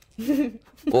explore?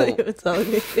 Well, You were telling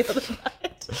me the other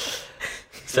night.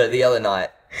 so the other night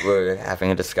we were having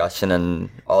a discussion,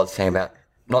 and I was saying about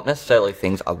not necessarily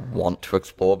things I want to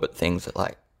explore, but things that,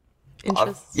 like,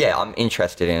 I'm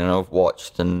interested in and I've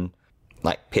watched, and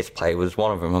like piss play was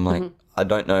one of them. I'm like, I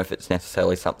don't know if it's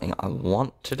necessarily something I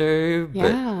want to do,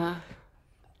 but Yeah.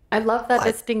 I love that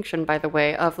distinction, by the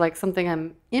way, of like something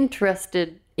I'm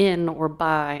interested in or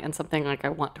by and something like I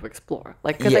want to explore.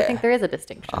 Like, because I think there is a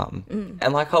distinction.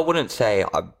 and like, I wouldn't say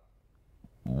I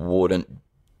wouldn't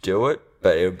do it,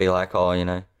 but it would be like, oh, you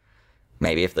know,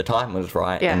 maybe if the time was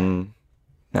right and,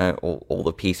 you know, all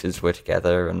the pieces were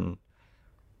together and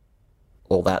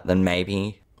all that, then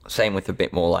maybe. Same with a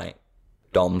bit more like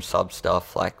dom sub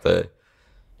stuff, like the,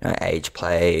 you know, age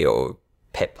play or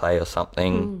pet play or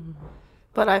something.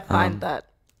 But I find that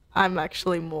I'm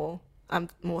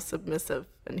more submissive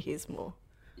and he's more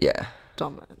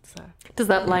dominant. So Does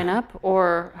that line up,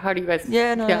 or how do you guys?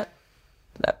 Yeah, no,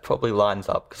 that probably lines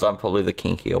up, because I'm probably the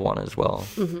kinkier one as well.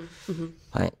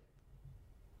 Like,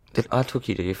 I took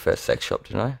you to your first sex shop,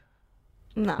 didn't I?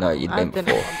 no, you'd I've been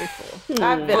been at one before.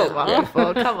 I've been at one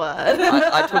before. Come on.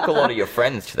 I took a lot of your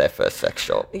friends to their first sex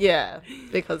shop. Yeah,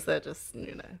 because they're just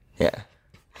Yeah.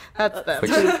 that's them.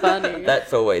 Which Too funny.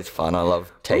 That's always fun. I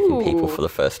love taking people for the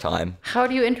first time. How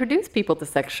do you introduce people to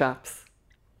sex shops?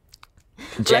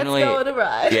 Generally, Let's go on a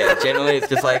ride. yeah, generally it's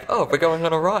just like, oh, we're going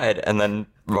on a ride, and then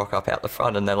rock up out the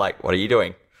front, and they're like, what are you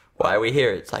doing? Why are we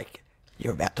here? It's like,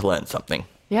 you're about to learn something.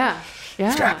 Yeah.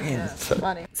 Strap in.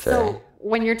 Funny. So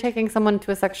when you're taking someone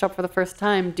to a sex shop for the first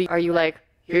time, are you like,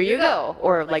 here you go?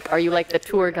 Or like, are you like the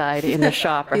tour guide in the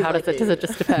shop? Or how does it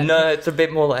just depend? No, it's a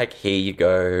bit more like, here you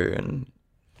go. And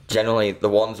generally the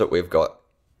ones that we've got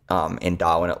in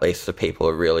Darwin, at least, the people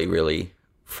are really, really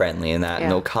friendly in that. Yeah.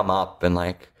 And they'll come up and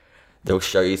like, they'll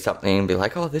show you something and be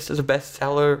like, oh, this is a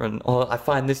bestseller. And oh, I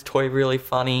find this toy really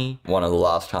funny. One of the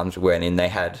last times we went in, they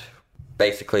had,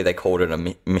 basically they called it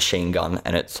a machine gun,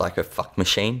 and it's like a fuck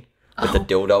machine with a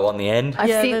dildo on the end.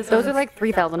 I've seen those those are ones. like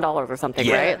 $3,000 or something,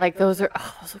 Yeah. right? Like those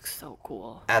look so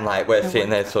cool. And like, we're sitting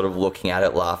there sort of looking at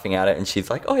it, laughing at it, and she's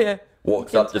like, oh yeah,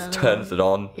 walks up, just turns it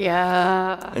on.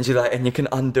 Yeah. And she's like, and you can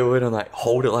undo it and like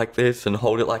hold it like this and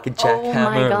hold it like a jackhammer. Oh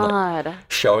my and, like, god.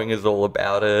 showing us all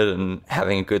about it and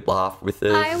having a good laugh with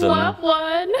us. I and, want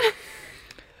one.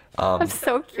 I'm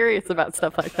so curious about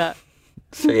stuff like that.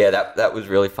 So yeah, that was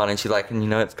really fun. And she's like, and you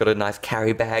know, it's got a nice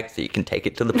carry bag so you can take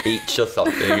it to the beach or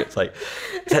something. It's like,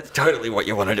 that's totally what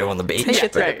you want to do on the beach. Take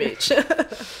it to But- the beach.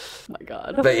 Oh my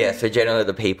god. But yeah, so generally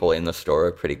the people in the store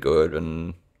are pretty good.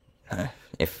 And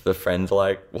if the friends are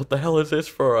like, what the hell is this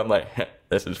for? I'm like,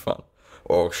 this is fun.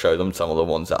 or I'll show them some of the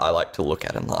ones that I like to look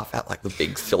at and laugh at, like the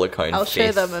big silicone I'll show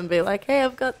fists. them and be like, hey,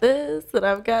 I've got this and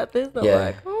I've got this. I'm Yeah.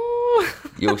 like, oh.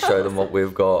 You'll show them what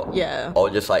we've got. Yeah. I'll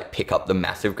just like pick up the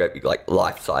massive, great, like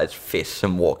life-size fists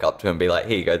and walk up to them and be like,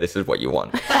 here you go, this is what you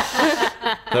want.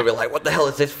 They'll be like, what the hell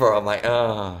is this for? I'm like,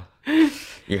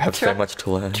 you have so much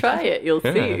to learn. Try it, you'll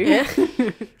see. Yeah.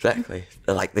 Exactly.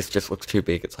 They're like, this just looks too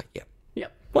big. It's like, yeah.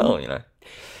 Yep. Well, you know.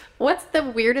 What's the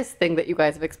weirdest thing that you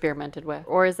guys have experimented with?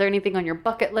 Or is there anything on your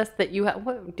bucket list that you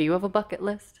have? Do you have a bucket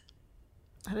list?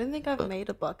 I don't think I've made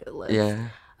a bucket list. Yeah.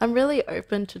 I'm really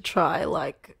open to try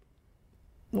like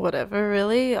whatever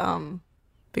really,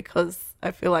 because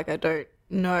I feel like I don't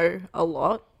know a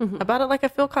lot about it. Like I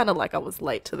feel kind of like I was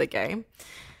late to the game,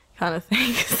 kind of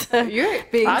thing. So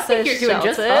I think you're doing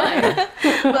just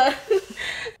fine.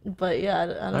 but yeah,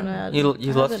 I don't know.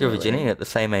 You lost your virginity at the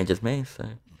same age as me, so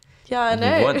Yeah, I you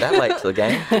know. weren't that late to the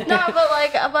game. No, but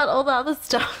like about all the other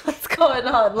stuff that's going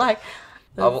on, like.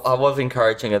 I was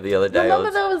encouraging her the other day.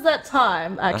 Remember there was that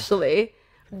time actually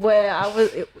where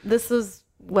this was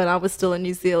when I was still in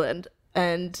New Zealand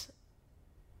and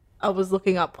I was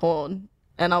looking up porn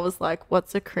and I was like,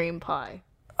 what's a cream pie?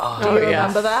 Do you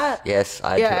remember that? Yes,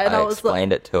 I was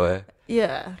explained it to her.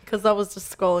 Yeah, because I was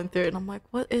just scrolling through it and I'm like,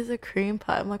 what is a cream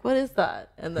pie? I'm like, what is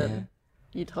that? And then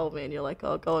you told me and you're like,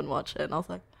 oh, go and watch it. And I was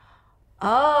like,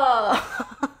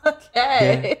 oh,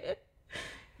 okay.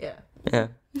 Yeah. Yeah.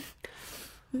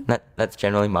 That's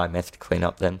generally my mess to clean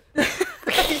up then.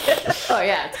 Oh,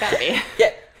 yeah, it's gotta be.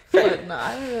 Yeah. But no,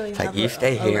 I don't really It's have like, you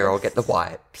stay here, I'll get the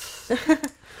wipes. I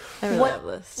don't really have a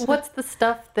list. What's the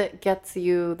stuff that gets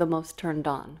you the most turned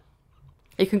on?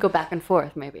 You can go back and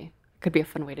forth, maybe. Could be a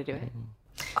fun way to do it.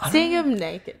 Seeing him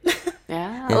naked.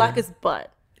 Yeah. I like his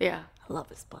butt. Yeah. I love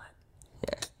his butt.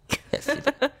 Yeah. Yes, you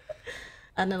do.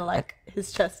 And then I like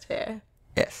his chest hair.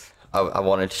 Yes. I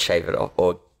wanted to shave it off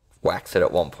or wax it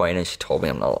at one point and she told me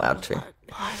I'm not allowed to.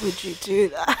 Why would you do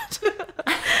that?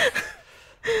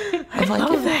 I'm like,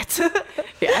 love it.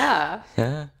 Yeah.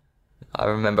 yeah. I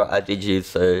remember I did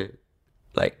use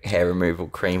like hair removal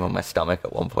cream on my stomach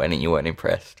at one point and you weren't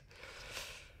impressed.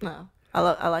 No, I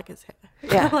like his hair.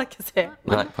 Yeah. I like his hair.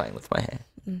 I like playing with my hair.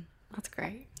 That's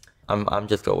great. I'm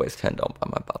just always turned on by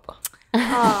my baba.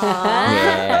 Aww.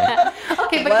 Yeah.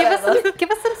 Okay, but give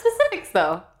us some specifics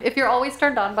though. If you're always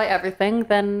turned on by everything,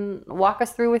 then walk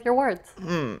us through with your words.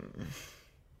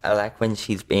 I like when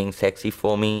she's being sexy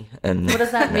for me and What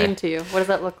does that mean to you? What does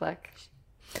that look like?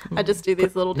 I just do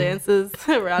these little dances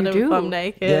around him if do? I'm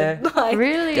naked. Yeah. Like,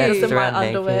 Really? dance in my around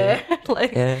naked. underwear.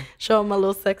 Like, Yeah. show him my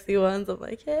little sexy ones. I'm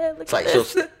like, yeah, look It's at like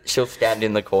this. she'll stand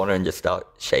in the corner and just start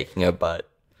shaking her butt.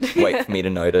 Wait for me to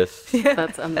notice.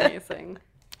 That's amazing.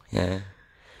 Yeah.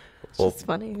 Or, It's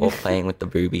funny. or playing with the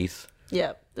boobies.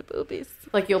 Yeah, the boobies.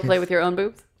 Like you'll play with your own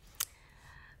boobs?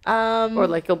 Or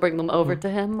like you'll bring them over to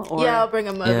him? Or Yeah, I'll bring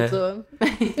them over Yeah. to him.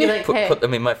 you're like, hey. Put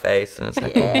them in my face and it's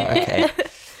like, oh, okay.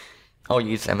 I'll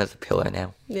use them as a pillow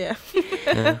now. Yeah.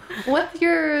 What's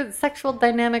your sexual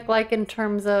dynamic like in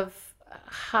terms of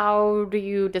how do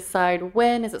you decide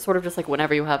when? Is it sort of just like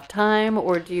whenever you have time,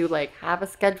 or do you like have a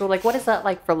schedule? Like what is that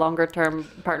like for longer term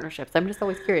partnerships? I'm just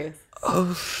always curious.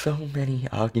 Oh, so many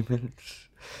arguments.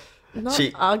 Not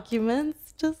She-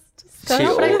 arguments, just She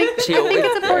go. But I al- think she I think always-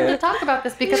 it's important to talk about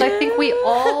this because I think we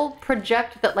all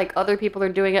project that like other people are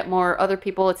doing it more. Other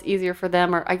people, it's easier for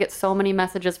them. Or I get so many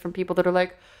messages from people that are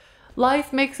like,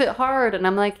 "Life makes it hard," and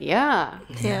I'm like, "Yeah,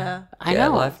 Yeah. I yeah,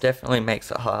 know." life definitely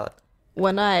makes it hard.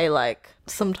 When I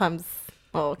sometimes,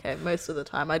 most of the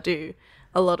time, I do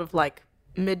a lot of like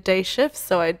midday shifts.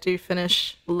 So I do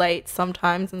finish late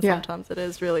sometimes, and Yeah. sometimes it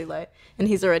is really late, and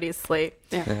he's already asleep.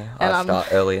 Yeah. Yeah, And I start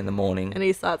early in the morning. And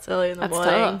he starts early in the That's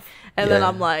morning. tough. And then Yeah.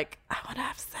 I'm like, I want to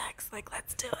have sex. Like,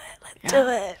 let's do it. Let's do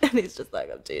it. And he's just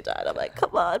like, I'm too tired. I'm like,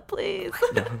 come on, please.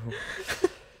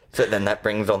 So then that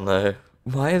brings on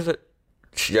why is it?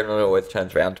 She generally always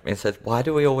turns around to me and says, why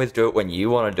do we always do it when you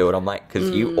want to do it? I'm like, because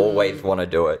you always want to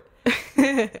do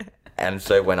it. And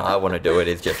so when I want to do it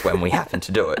is just when we happen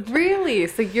to do it. Really?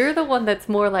 So you're the one that's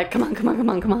more like, come on, come on, come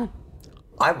on, come on.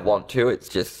 I want to, it's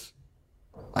just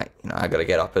like, I got to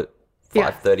get up at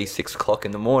Yeah. 5:30, 6 o'clock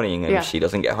in the morning and Yeah. she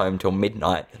doesn't get home till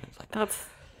midnight. And it's like,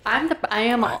 I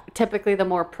am typically the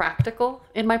more practical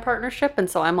in my partnership, and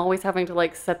so I'm always having to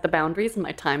like set the boundaries and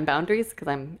my time boundaries because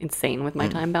I'm insane with my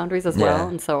time boundaries as well, Yeah.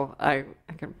 and so I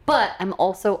can. But I'm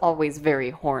also always very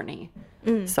horny,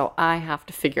 so I have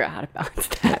to figure out how to balance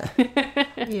that.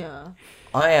 Yeah.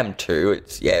 I am too.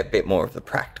 It's, a bit more of the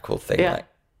practical thing. Yeah. Like,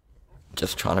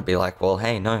 just trying to be like, well,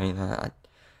 hey, no,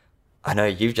 I know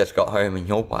you've just got home and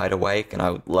you're wide awake and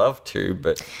I would love to,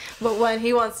 but But when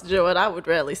he wants to do it, I would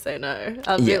rarely say no.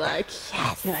 I'd be Yeah. like,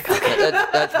 yes. You're like, okay.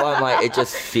 that's why I'm like, it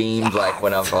just seems like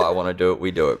whenever I want to do it, we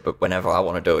do it. But whenever I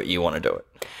want to do it, you want to do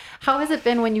it. How has it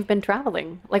been when you've been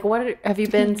traveling? Like, have you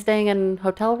been staying in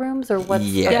hotel rooms or what's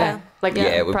Yeah. Yeah. like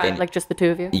Yeah, we've been- like just the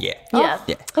two of you? Yeah. Yeah.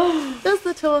 Yeah. There's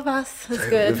the two of us. It's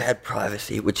good. We've had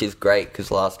privacy, which is great because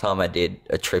last time I did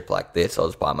a trip like this, I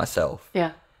was by myself.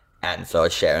 Yeah. And so I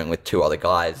was sharing with two other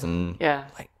guys and Yeah.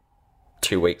 like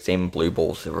 2 weeks in, blue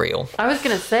balls are real. I was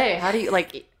gonna say, how do you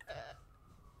like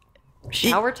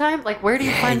shower time? Like, where do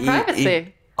you find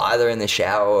privacy? Either in the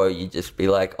shower or you just be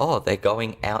like, oh, they're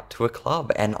going out to a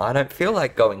club and I don't feel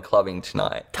like going clubbing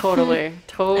tonight. Totally.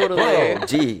 Oh,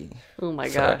 gee. Oh my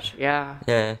So- gosh. Yeah.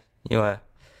 Yeah, you are.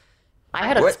 I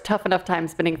had a What? tough enough time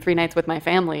spending 3 nights with my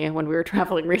family when we were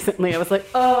traveling recently. I was like,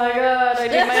 oh my god, I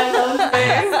need my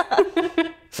own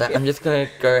space. So I'm just going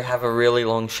to go have a really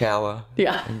long shower.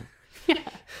 Yeah.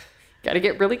 Got to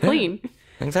get really clean.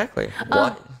 Exactly.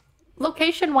 What?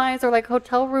 Location wise, or like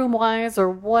hotel room wise, or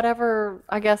whatever,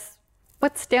 I guess,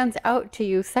 what stands out to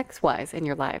you sex wise in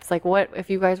your lives? Like, what if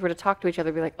you guys were to talk to each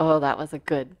other, be like, oh, that was a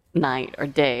good night or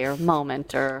day or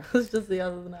moment or. It was just the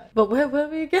other night. But where were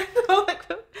we again? Like,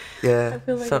 Yeah. I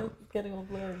feel like some- it's getting all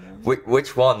blurry now.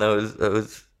 which one? There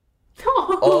was.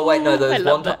 Oh, wait, no, there I was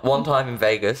love that. one time in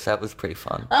Vegas. That was pretty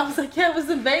fun. I was like, yeah, it was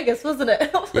in Vegas, wasn't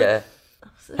it? Yeah.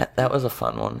 That was a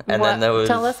fun one. And What- then there was.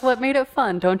 Tell us what made it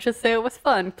fun. Don't just say it was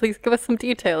fun. Please give us some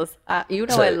details. You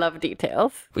know So- I love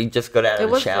details. We just got out It of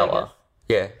the was shower. Vegas.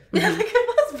 Yeah. Yeah, like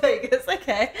it was Vegas.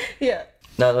 Okay. Yeah.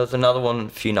 No, there was another one a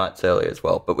few nights earlier as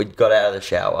well. But we got out of the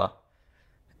shower,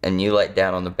 and you laid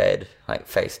down on the bed, like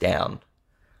face down,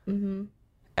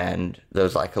 and there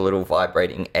was like a little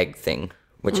vibrating egg thing,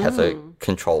 which has a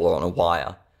controller on a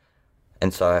wire,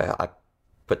 and so I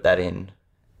put that in,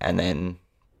 and then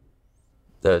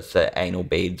there's the anal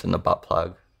beads and the butt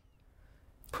plug.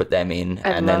 Put them in, I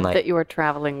and love then like, that you were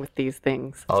traveling with these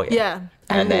things. oh yeah, Yeah.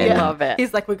 and I then love it.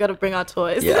 He's like, we got to bring our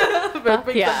toys. Yeah.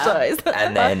 bring Yeah. some toys.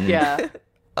 and then Yeah.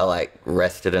 I like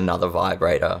rested another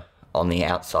vibrator on the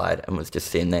outside and was just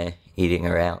sitting there eating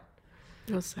her out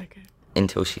It was so good.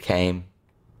 until she came.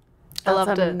 I That's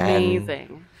loved it.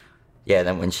 amazing. Yeah,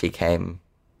 then when she came,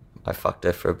 I fucked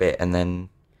her for a bit and then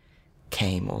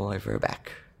came all over her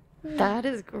back. That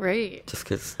is great. Just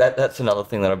because that's another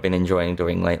thing that I've been enjoying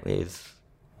doing lately is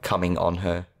coming on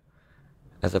her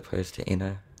as opposed to in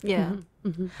her. Yeah.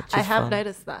 Mm-hmm. I is have fun.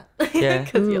 noticed that. Yeah.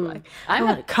 Because you're like, I'm I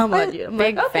want to come on you. I'm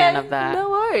big like, fan okay, of that. No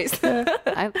worries.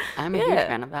 I'm a huge Yeah.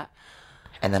 fan of that.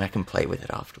 And then I can play with it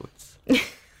afterwards.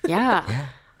 Yeah.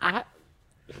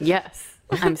 Yes.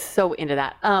 I'm so into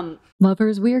that.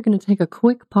 Lovers, we are going to take a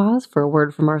quick pause for a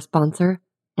word from our sponsor,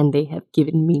 and they have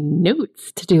given me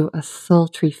notes to do a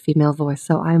sultry female voice,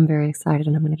 so I'm very excited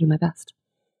and I'm going to do my best.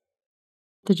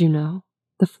 Did you know?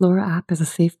 The Flora app is a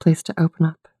safe place to open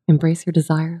up, embrace your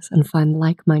desires, and find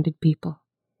like-minded people.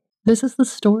 This is the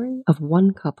story of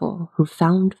one couple who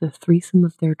found the threesome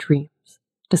of their dreams,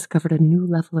 discovered a new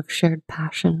level of shared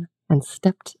passion, and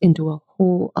stepped into a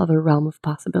whole other realm of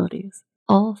possibilities,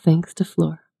 all thanks to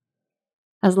Flora.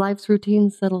 As life's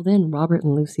routines settled in, Robert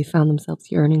and Lucy found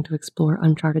themselves yearning to explore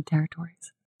uncharted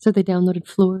territories. So they downloaded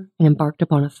Fleur and embarked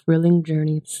upon a thrilling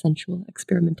journey of sensual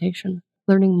experimentation,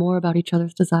 learning more about each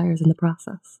other's desires in the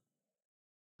process.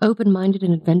 Open-minded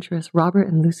and adventurous, Robert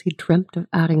and Lucy dreamt of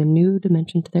adding a new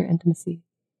dimension to their intimacy,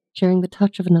 sharing the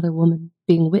touch of another woman,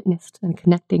 being witnessed and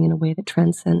connecting in a way that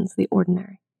transcends the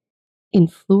ordinary. In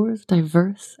Fleur's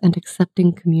diverse and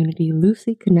accepting community,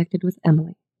 Lucy connected with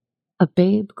Emily, a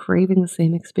babe craving the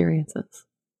same experiences.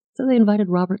 So they invited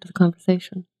Robert to the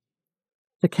conversation.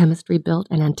 The chemistry built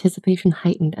and anticipation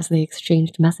heightened as they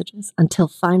exchanged messages until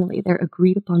finally their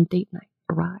agreed-upon date night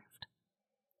arrived.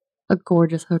 A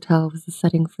gorgeous hotel was the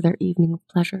setting for their evening of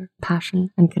pleasure, passion,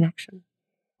 and connection,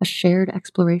 a shared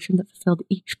exploration that fulfilled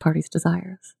each party's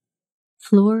desires.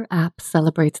 Fleur app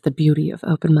celebrates the beauty of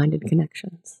open-minded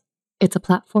connections. It's a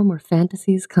platform where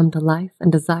fantasies come to life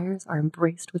and desires are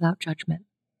embraced without judgment.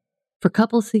 For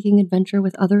couples seeking adventure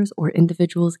with others or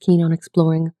individuals keen on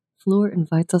exploring, Fleur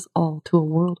invites us all to a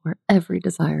world where every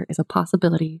desire is a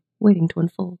possibility waiting to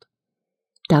unfold.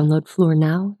 Download Fleur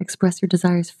now, express your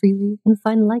desires freely, and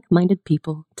find like-minded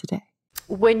people today.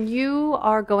 When you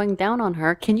are going down on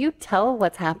her, can you tell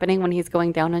what's happening when he's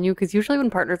going down on you? Because usually when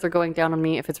partners are going down on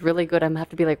me, if it's really good, I'm have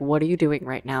to be like, what are you doing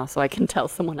right now? So I can tell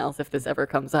someone else if this ever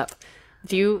comes up.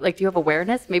 Do you have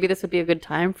awareness? Maybe this would be a good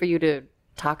time for you to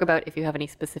talk about if you have any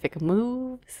specific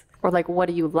moves or like, what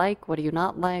do you like? What do you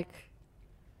not like?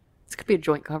 This could be a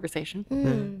joint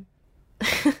conversation.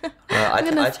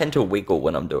 I tend to wiggle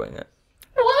when I'm doing it.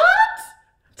 What?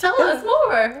 Tell us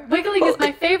more. Wiggling is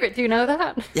my favorite. Do you know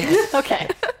that? Yes. Okay.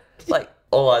 Like,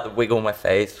 I'll either wiggle my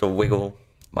face or wiggle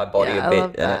my body Yeah, a bit. I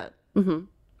love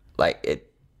that.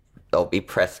 I'll be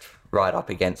pressed right up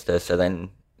against her, so then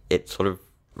it sort of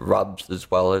rubs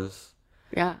as well as...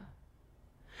 Yeah.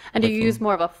 And do you use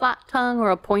more of a flat tongue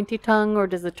or a pointy tongue, or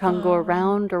does the tongue go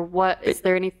around, or what? Is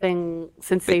there anything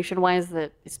sensation-wise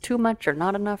that is too much or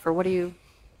not enough, or what do you...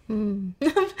 I'm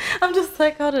just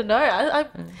like, I don't know.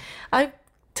 I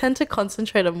tend to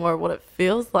concentrate on more what it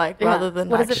feels like rather than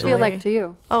What does it feel like to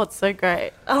you? Oh, it's so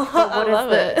great. I What is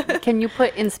love it. Can you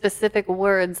put in specific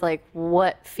words, like,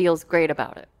 what feels great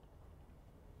about it?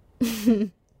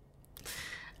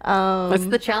 That's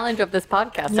the challenge of this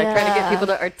podcast. I try to get people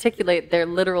to articulate their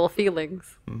literal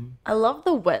feelings. I love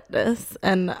the wetness,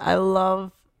 and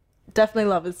definitely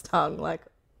love his tongue, like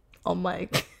on my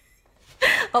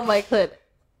on my clit.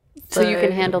 So you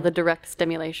can handle the direct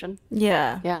stimulation.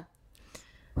 Yeah. Yeah.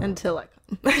 Until I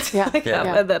come. Yeah.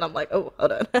 Yeah. And then I'm like, oh,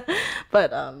 hold on.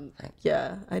 But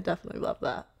yeah, I definitely love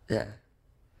that. Yeah.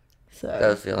 So That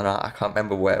was the other night. I can't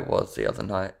remember where it was the other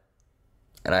night.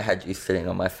 And I had you sitting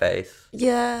on my face.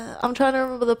 yeah, I'm trying to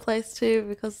remember the place too,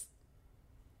 because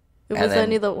it And was then-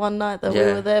 only the one night that we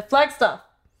yeah. were there. Flagstaff.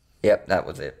 Yep, that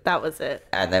was it. That was it.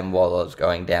 And then while I was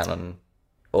going down on...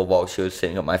 Or while she was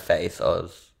sitting on my face,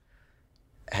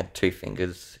 had 2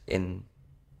 fingers in...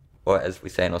 Or as we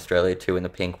say in Australia, 2 in the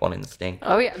pink, 1 in the stink.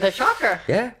 Oh, yeah. The shocker.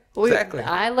 Yeah, exactly.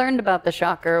 I learned about the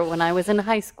shocker when I was in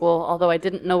high school, although I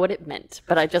didn't know what it meant.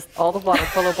 But all the water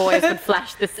polo boys would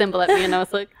flash this symbol at me, and I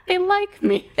was like, they like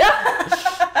me.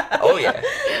 Oh, yeah.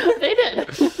 They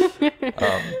did.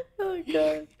 Oh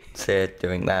god. So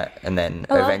doing that, and then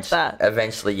love that.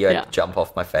 eventually you had Yeah. to jump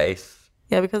off my face.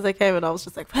 Yeah, because they came and I was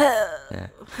just like, Yeah.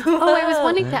 Oh, I was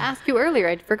wanting to ask you earlier.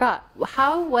 I forgot.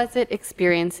 How was it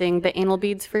experiencing the anal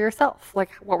beads for yourself?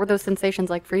 Like, what were those sensations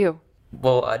like for you?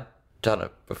 Well, I'd done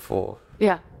it before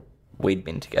Yeah. we'd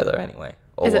been together anyway.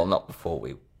 Or, Is it- well, not before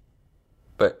we...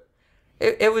 But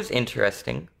it was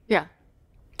interesting. Yeah.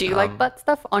 Do you like butt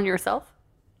stuff on yourself?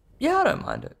 Yeah, I don't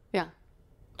mind it. Yeah.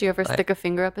 Do you ever stick a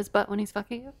finger up his butt when he's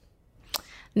fucking you?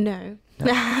 no, I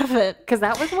haven't. Because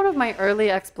that was one of my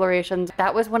early explorations.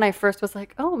 That was when I first was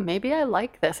like, oh, maybe I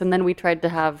like this. And then we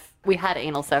had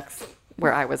anal sex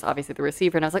where I was obviously the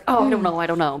receiver. And I was like, oh, I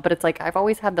don't know. But it's like, I've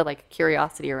always had the like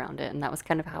curiosity around it. And that was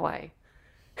kind of how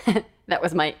that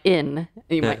was my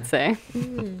you might say.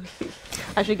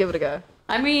 I should give it a go.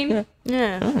 I mean,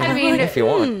 Yeah. I mean, If you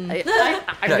want.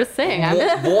 I'm just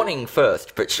saying. Warning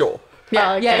first, but sure.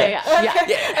 Yeah, Oh, okay.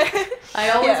 yeah. I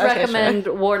always Yeah, okay, recommend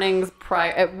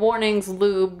warnings,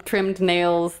 lube, trimmed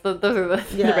nails. Those are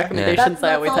the recommendations That's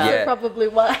I always also have. Yeah. probably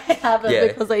why I haven't, Yeah,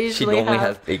 because I she usually normally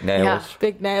have has big nails. Yeah.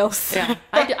 big nails. Yeah,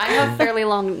 I have fairly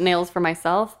long nails for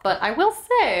myself, but I will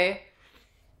say,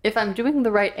 if I'm doing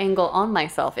the right angle on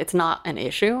myself, it's not an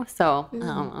issue. So I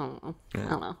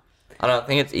don't know. I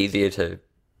think it's easier to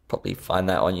probably find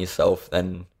that on yourself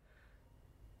than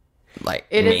like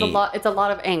It me. is a lot. It's a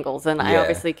lot of angles, and I Yeah.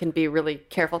 obviously can be really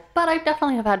careful. But I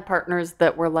definitely have had partners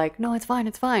that were like, "No, it's fine,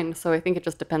 it's fine." So I think it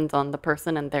just depends on the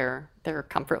person and their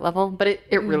comfort level. But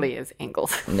it really is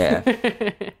angles. Yeah.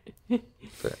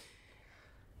 But,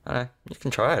 I don't know. You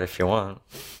can try it if you want.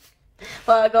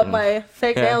 Well, I got my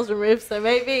fake Yeah. nails removed, so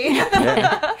maybe.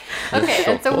 Yeah. Okay,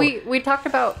 and so cool. we talked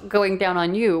about going down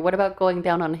on you. What about going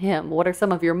down on him? What are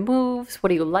some of your moves? What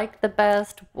do you like the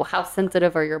best? How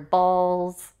sensitive are your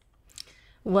balls?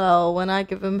 Well, when I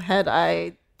give him head,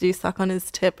 I do suck on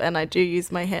his tip, and I do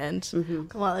use my hand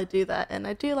while I do that. And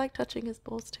I do like touching his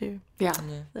balls too. Yeah.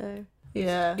 So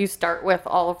yeah. Do you start with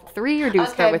all 3, or do you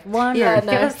start with 1? Yeah, or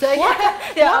no. So, Walk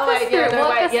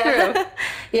us through.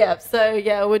 Yeah. So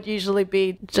yeah, it would usually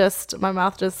be just my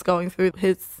mouth just going through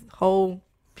his whole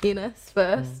penis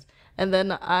first, and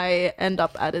then I end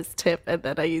up at his tip, and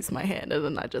then I use my hand, and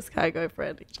then I just kind of go for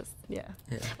it. It just yeah.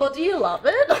 Well, do you love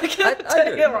it? I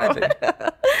do.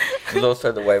 It was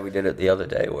also the way we did it the other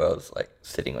day, where I was like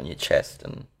sitting on your chest,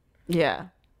 and Yeah.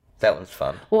 that was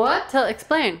fun. What?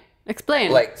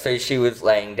 Explain. Like, so she was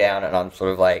laying down, and I'm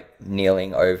sort of like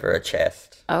kneeling over her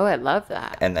chest, Oh, I love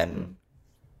that. and then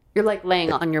You're like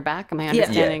laying on your back, am I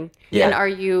understanding? Yeah. And are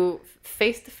you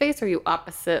face to face, or are you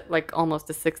opposite, like almost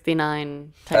a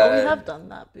 69 type? Oh, we have done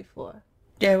that before.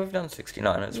 yeah, we've done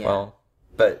 69 as well,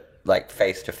 but like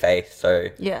face to face. So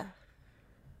Yeah.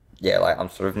 yeah, like I'm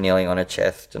sort of kneeling on her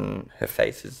chest, and her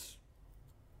face is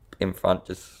in front,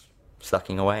 just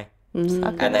sucking away. And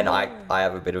then I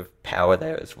have a bit of power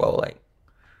there as well, like,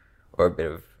 or a bit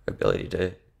of ability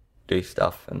to do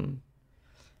stuff and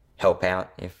help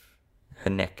out if her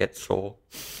neck gets sore.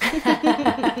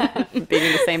 Being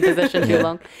in the same position too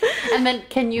long. And then,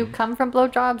 can you come from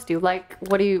blowjobs? Do you like,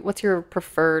 what's your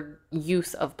preferred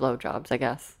use of blowjobs, I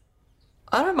guess?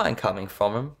 I don't mind coming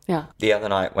from him. Yeah. The other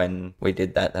night when we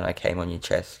did that, then I came on your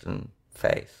chest and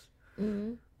face,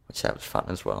 which that was fun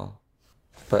as well.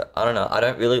 But I don't know, I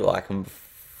don't really like them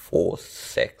for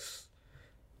sex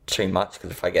too much,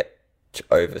 because if I get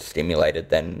overstimulated,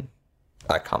 then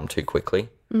I come too quickly.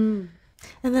 And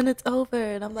then it's over,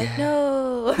 and I'm like,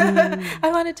 no, I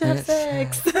wanted to have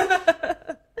sex.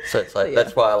 So it's like,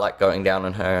 that's why I like going down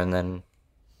on her and then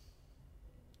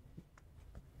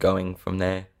going from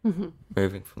there,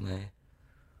 moving from there,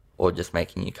 or just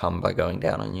making you come by going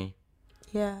down on you.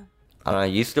 Yeah. I don't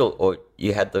know,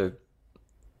 you had the,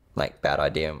 like, bad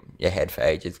idea in your head for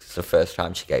ages, because the first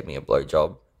time she gave me a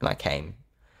blowjob and I came,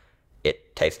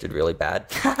 it tasted really bad.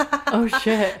 Oh,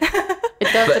 shit.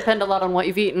 It does depend a lot on what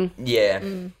you've eaten. Yeah.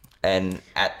 And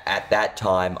at that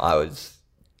time, I was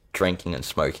drinking and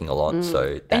smoking a lot,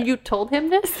 so... And you told him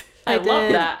this? I love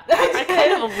did. that. I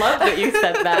kind of love that you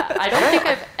said that. I don't think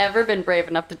I've ever been brave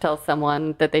enough to tell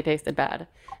someone that they tasted bad.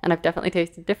 And I've definitely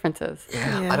tasted differences.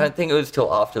 I don't think it was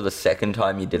till after the second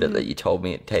time you did it that you told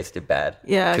me it tasted bad.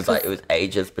 Yeah, Because, like, it was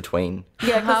ages between...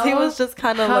 Yeah, because he was just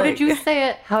kind of How like... did you say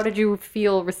it? How did you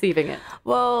feel receiving it?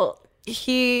 Well,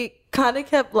 he kind of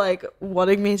kept, like,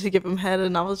 wanting me to give him head,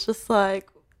 and I was just like...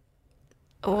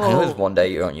 I think it was Oh. one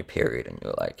day you were on your period and you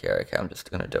were like, yeah, okay, I'm just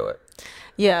going to do it.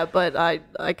 Yeah, but I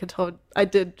could tell... I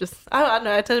did just... I don't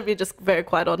know, I tend to be just very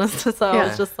quite honest, so I Yeah.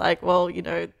 was just like, well, you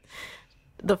know...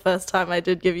 The first time I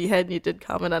did give you head and you did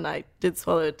come in and I did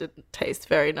swallow, it didn't taste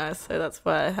very nice, so that's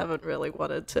why I haven't really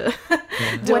wanted to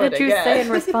do What it did you again. say in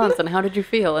response, and how did you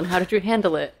feel, and how did you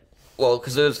handle it? Well,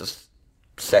 because it was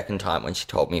the second time when she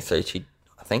told me, so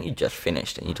I think you just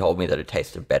finished and you told me that it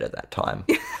tasted better that time.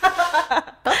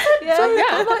 Yeah, So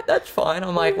I'm like, that's fine.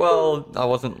 I'm like, well, I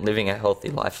wasn't living a healthy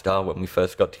lifestyle when we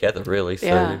first got together, really. So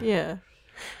Yeah. yeah.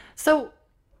 So,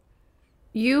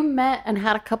 you met and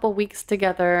had a couple weeks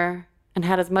together and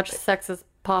had as much sex as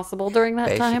possible during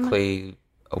that time? basically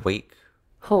a week.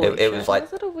 Holy It shit. was like,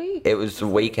 Was it a week? it was the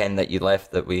weekend that you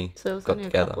left that we So it was got only a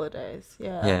together. couple of days.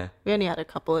 Yeah. Yeah. We only had a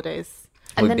couple of days.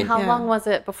 And We've then been- how Yeah. long was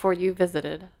it before you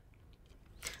visited?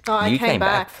 No, I You came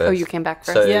back. first. Oh, you came back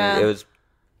first? So Yeah. it was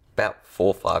about 4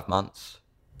 or 5 months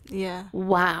Yeah.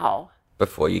 Wow.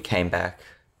 before you came back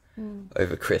Hmm.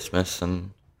 over Christmas,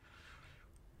 and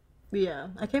Yeah.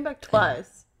 I came back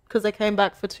twice because I came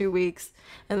back for 2 weeks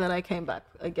and then I came back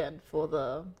again for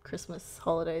the Christmas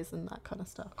holidays and that kind of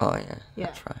stuff. oh yeah, Yeah.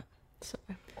 that's right. So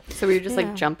So were you just Yeah.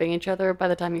 like jumping each other by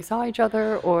the time you saw each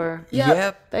other, or? yeah,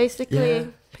 Yep. basically Yeah.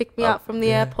 picked me up from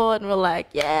the airport and were like,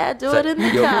 yeah, do So it in the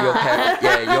your car.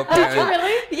 your parents.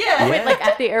 Really? Yeah. Wait, like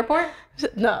at the airport?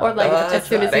 No. Or like as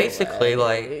soon as you... basically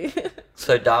like,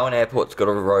 so Darwin Airport's got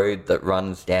a road that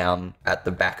runs down at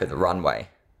the back of the runway,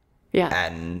 Yeah.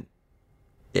 and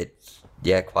it's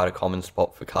quite a common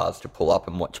spot for cars to pull up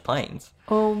and watch planes.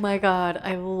 Oh my God,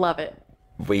 I love it.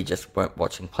 We just weren't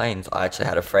watching planes. I actually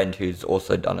had a friend who's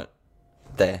also done it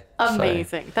there. so-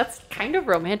 Amazing. That's kind of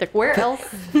romantic. Where else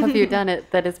have you done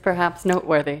it that is perhaps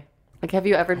noteworthy? Like, have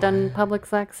you ever done public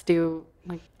sex? Do you,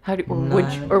 like, how do,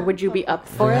 or would you be up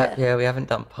for it? we haven't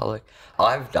done public.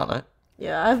 I've done it.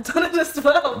 Yeah, I've done it as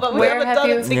well, but we Where haven't have done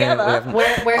you- it together. we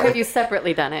haven't. Where have you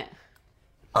separately done it?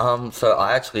 So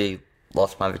I actually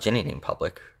lost my virginity in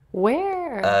public.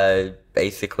 Where?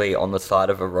 Basically on the side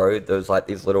of a road, there was like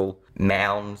these little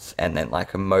mounds and then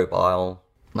like a mobile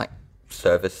like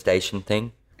service station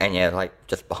thing. And yeah, like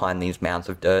just behind these mounds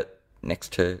of dirt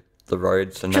next to the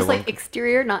road, so Just no like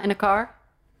exterior, not in a car?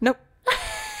 Nope.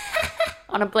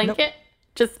 On a blanket?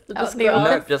 Just out in the grass.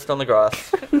 open? Nope, just on the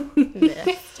grass.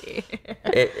 Nasty.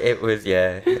 it was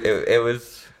it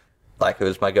was like, it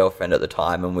was my girlfriend at the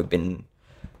time and we'd been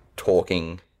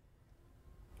talking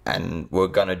and we're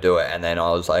gonna do it, and then I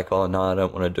was like, oh no, I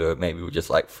don't want to do it, maybe we'll just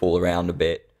like fool around a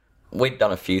bit. We'd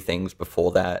done a few things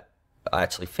before that. I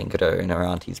actually fingered her in her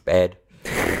auntie's bed.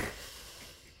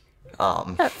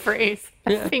 That phrase.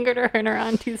 I Yeah. fingered her in her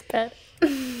auntie's bed.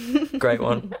 Great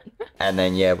one. And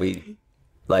then yeah,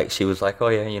 she was like, oh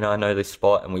yeah, you know, I know this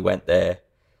spot, and we went there,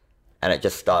 and it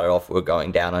just started off, we were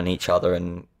going down on each other,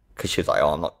 and because she was like,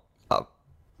 oh, I'm not,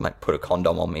 like, put a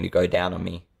condom on me to go down on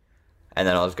me. And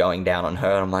then I was going down on her,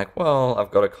 and I'm like, well,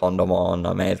 I've got a condom on,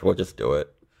 I may as well just do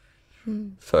it.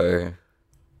 So,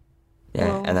 yeah,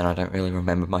 Well- and then I don't really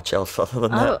remember much else other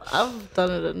than that. I've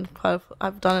done it in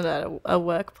I've done it at a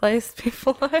workplace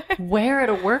before. Where at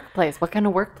a workplace? What kind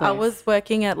of workplace? I was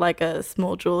working at like a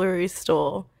small jewelry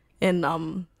store in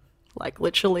like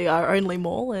literally our only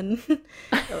mall, and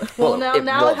Well, now it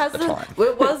now was it has at the time.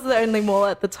 it was the only mall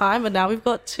at the time, and now we've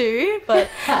got two. But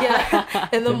yeah,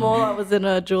 in the mall I was in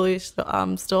a jewelry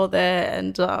store there,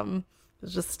 and it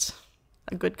was just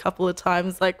a good couple of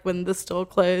times, like when the store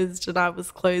closed and I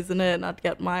was closing it, and I'd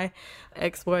get my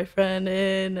ex-boyfriend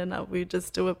in, and we'd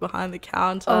just do it behind the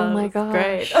counter. Oh my It was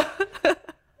great.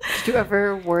 Did you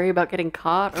ever worry about getting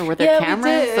caught, or were there cameras?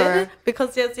 We did. Or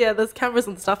Because there's cameras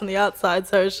and stuff on the outside,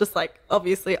 so it's just like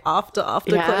obviously after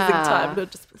closing time, we'll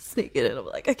just sneak it in. I'm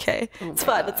like, okay, it's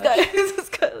fine, let's go,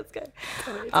 let's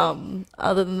go.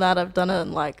 Other than that, I've done it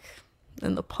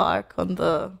in the park, on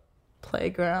the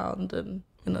playground, and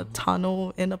in a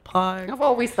tunnel in a park. I've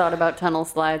always thought about tunnel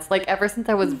slides. Like ever since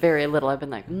I was very little, I've been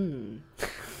like,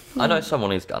 I know someone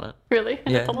who's done it. really?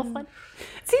 In Yeah. a tunnel slide?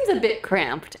 It seems a bit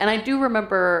cramped. And I do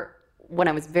remember when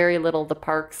I was very little, the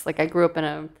parks, like I grew up in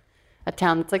a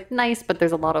town that's like nice, but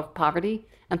there's a lot of poverty.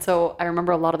 And so I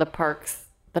remember a lot of the parks,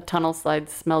 the tunnel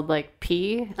slides smelled like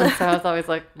pee. And so I was always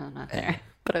like, no, not there.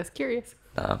 But I was curious.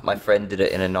 My friend did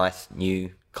it in a nice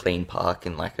new clean park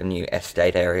in like a new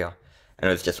estate area, and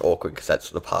it was just awkward because that's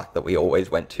the park that we always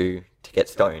went to get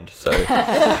stoned. So like,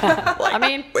 I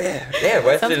mean, we're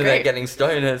sounds sitting there great. getting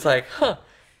stoned, and it's like,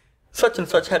 such and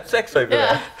such had sex over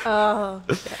yeah. there. Oh,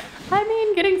 I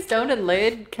mean, getting stoned and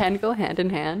laid can go hand in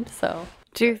hand. So,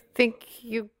 do you think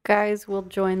you guys will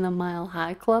join the Mile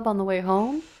High Club on the way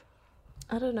home?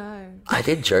 I don't know. I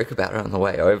did joke about it on the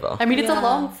way over. I mean, it's a Yeah.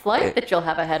 long flight that you'll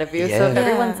have ahead of you. So if Yeah.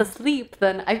 everyone's asleep,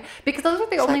 then because those are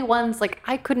the only ones like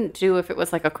I couldn't do if it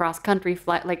was like a cross country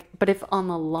flight. Like, but if on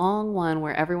the long one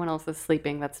where everyone else is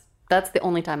sleeping, that's the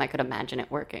only time I could imagine it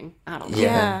working. I don't know.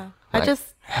 Yeah. Like, I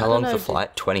how don't long's know, the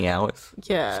flight? 20 hours?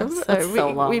 Yeah, That's so so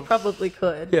we long. probably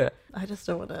could. Yeah. I just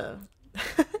don't want to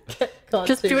get caught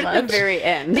Just too do it much. at the very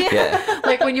end. Yeah.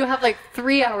 Like when you have like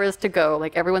 3 hours to go,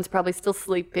 like everyone's probably still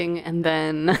sleeping, and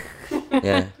then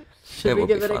Yeah. Should we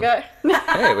give it a go?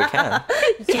 Hey, we can.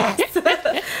 Yes.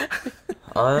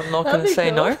 I'm not going to be say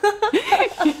cool. no.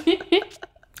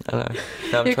 I don't know.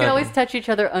 No, I'm you can trying- always touch each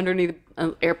other underneath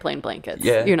airplane blankets.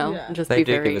 Yeah. You know, Yeah. and just They be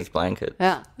do very give us blankets.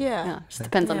 yeah. Yeah. Yeah, just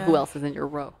depends on who Yeah. else is in your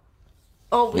row.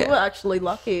 Oh, we Yeah. were actually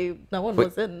lucky. No one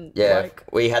was in. Yeah, Like,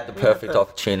 we had the perfect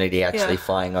opportunity actually Yeah.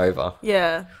 flying over.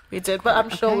 yeah, we did. But I'm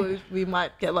sure Okay. we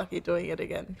might get lucky doing it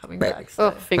again coming Maybe. back. So.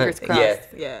 Oh, fingers Yeah.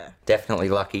 crossed. Yeah. Definitely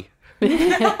lucky.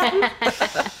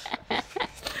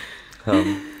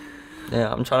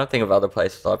 Yeah, I'm trying to think of other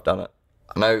places I've done it.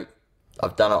 I know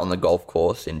I've done it on the golf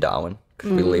course in Darwin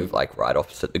because we live like right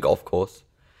opposite the golf course.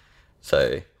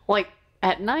 So Like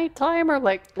at nighttime, or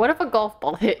like what if a golf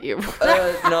ball hit you?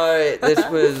 no, this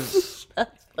was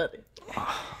That's funny.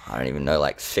 I don't even know,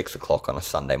 like 6 o'clock on a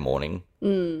Sunday morning.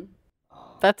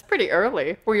 That's pretty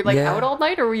early. Were you like Yeah. out all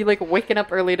night, or were you like waking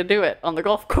up early to do it on the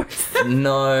golf course?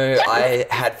 No, I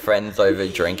had friends over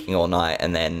drinking all night,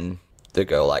 and then the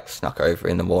girl like snuck over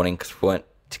in the morning because we weren't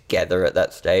together at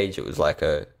that stage. It was like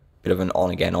a bit of an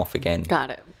on again, off again Got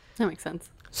it. That makes sense.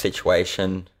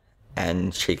 situation,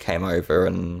 and she came over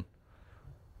and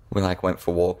we like went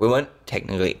for a walk. We weren't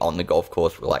technically on the golf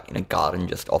course. We were like in a garden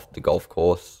just off the golf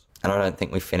course, and I don't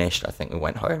think we finished. I think we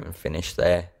went home and finished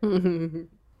there.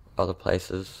 Other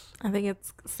places, I think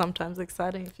it's sometimes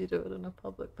exciting if you do it in a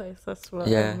public place. That's what I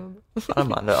yeah, remember. I don't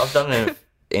mind it. I've done it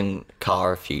in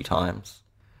car a few times.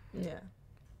 Yeah.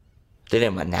 Did it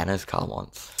in my nana's car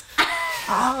once.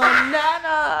 Oh,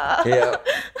 Nana! Yeah.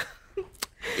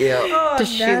 Yeah. Oh, Does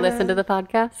she listen to the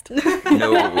podcast?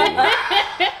 No.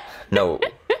 No.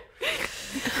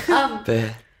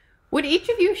 But Would each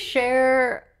of you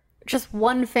share just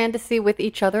one fantasy with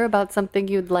each other about something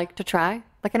you'd like to try?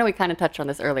 Like, I know we kind of touched on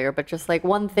this earlier, but just like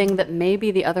one thing that maybe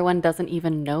the other one doesn't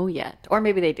even know yet. Or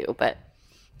maybe they do, but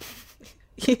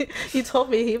You told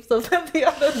me heaps of them the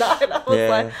other night. I was Yeah.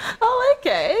 like, oh,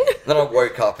 okay. then I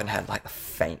woke up and had like a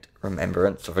faint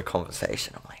remembrance of a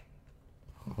conversation. I'm like,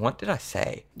 what did I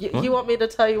say? You want me to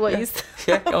tell you what you said?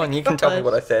 Yeah, go on. You can tell me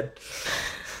what I said.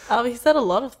 He said a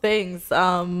lot of things.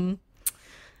 I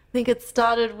think it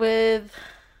started with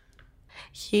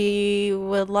he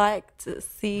would like to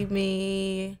see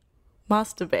me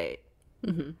masturbate.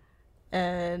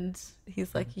 And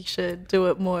he's like, you should do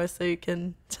it more so you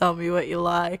can tell me what you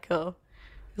like. Or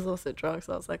he was also drunk,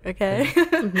 so I was like, okay.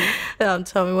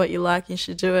 Tell me what you like. You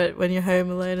should do it when you're home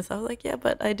alone. And so I was like, yeah,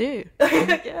 but I do.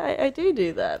 Yeah, I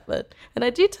do that. And I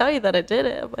do tell you that I did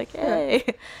it. I'm like, hey.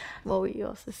 What were you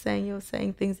also saying? You were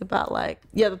saying things about like,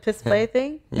 the piss play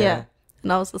thing. Yeah.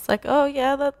 And I was just like, oh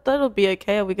yeah, that'll be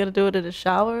okay. Are we gonna do it in a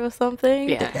shower or something?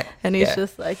 Yeah. And he's Yeah.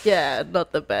 just like, yeah,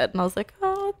 not the bed. And I was like,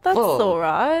 oh, that's Well,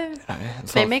 alright.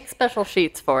 It's They not- make special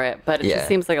sheets for it, but it Yeah. just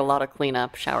seems like a lot of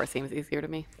cleanup. Shower seems easier to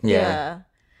me. Yeah.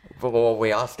 Well,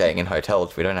 we are staying in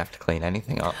hotels. We don't have to clean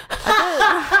anything up.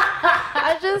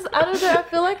 I don't know. I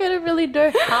feel like I don't really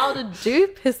know how to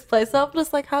dupe his place. I'm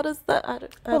just like, how does that? I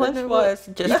don't know. I You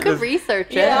suggested. could research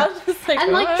it. Yeah, I'm just like,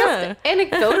 And like "Ah." just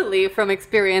anecdotally from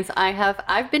experience,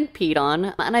 I've been peed on,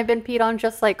 and I've been peed on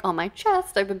just like on my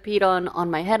chest. I've been peed on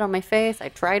my head, on my face. I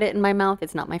tried it in my mouth.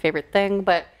 It's not my favorite thing,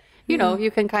 but you know,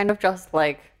 you can kind of just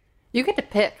like you get to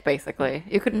pick basically.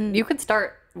 You could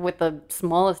start with the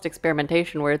smallest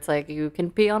experimentation where it's like you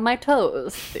can pee on my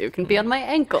toes, you can pee on my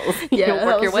ankles. Yeah, you work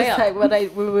that your was way just up.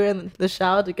 like when we were in the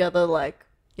shower together, like,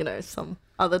 you know, some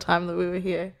other time that we were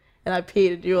here, and I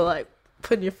peed, and you were like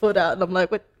putting your foot out, and I'm like,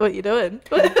 what you doing?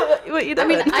 What you doing? I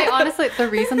mean, I honestly, the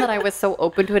reason that I was so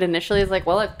open to it initially is like,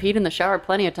 well, I've peed in the shower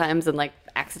plenty of times and like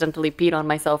accidentally peed on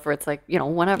myself, where it's like, you know,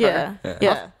 whenever.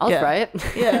 yeah, I'll try it.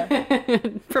 Yeah.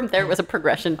 From there was a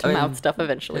progression to mouth stuff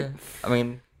eventually. Yeah. I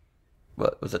mean,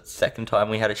 what was it? Second time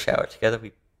we had a shower together,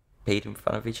 we peed in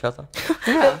front of each other.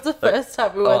 That's the first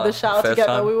time we were in the shower first together.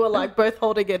 time? We were like both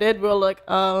holding it in. We were like,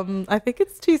 I think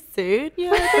it's too soon.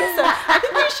 Yeah, I think so. I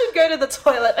think we should go to the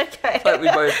toilet. Okay. Like we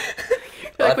both.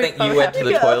 Like I we think both you went had to to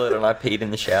the go. toilet and I peed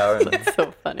in the shower, and then,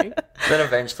 So funny. then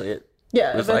eventually it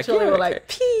Yeah, was like, eventually yeah, we're okay. like,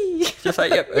 pee. just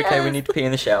like, yep, okay, we Yes. need to pee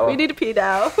in the shower. We need to pee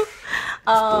now.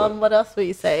 What else were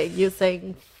you saying? You were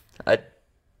saying, I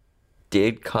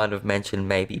did kind of mention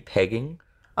maybe pegging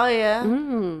oh yeah,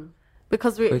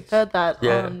 because we Which- heard that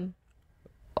yeah.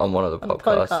 on one of the on the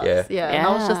podcasts. podcast. Yeah, And I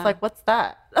was just Yeah. like, what's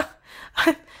that?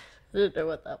 I didn't know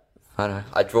what that was. I don't know.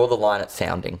 I draw the line at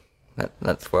sounding.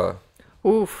 That's where.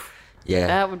 Oof. Yeah.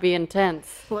 That would be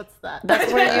intense. What's that?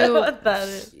 That's where I don't know you- what that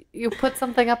is. You put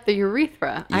something up the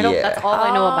urethra. I don't. Yeah. That's all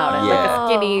I know about it. Like Yeah. a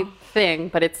skinny thing,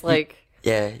 but it's like.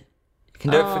 Yeah, you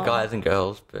can do it for guys and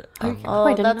girls, but Oh,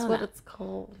 I didn't that's know what that. it's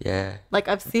called. yeah. Like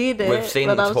I've seen it. We've seen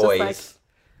but the I was just toys, like,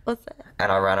 what's that?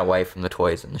 and I ran away from the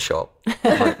toys in the shop.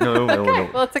 I'm like, no.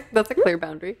 Well, that's a clear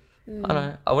boundary. I don't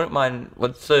know. I wouldn't mind.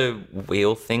 What's the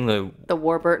wheel thing? The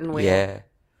Warburton wheel. Yeah.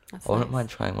 That's I wouldn't nice. mind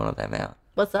trying one of them out.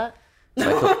 What's that?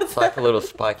 It's like a little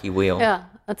spiky wheel. Yeah,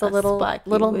 that's a little spiky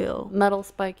little wheel. metal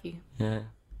spiky. Yeah.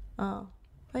 Oh,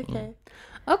 okay.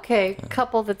 Okay,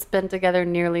 couple that's been together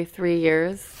nearly 3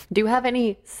 years. Do you have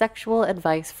any sexual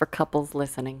advice for couples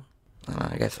listening?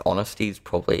 I guess honesty is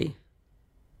probably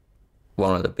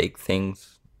one of the big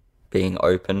things. Being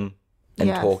open and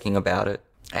Yes. talking about it.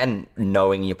 And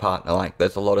knowing your partner. Like,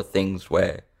 there's a lot of things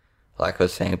where, like I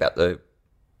was saying about the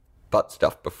butt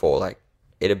stuff before, like,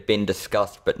 it had been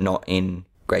discussed but not in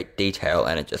great detail,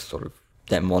 and it just sort of,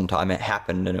 then one time it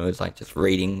happened, and it was like just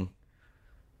reading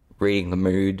the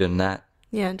mood and that.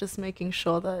 Yeah, and just making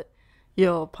sure that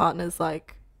your partner's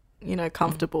like, you know,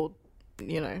 comfortable,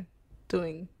 you know,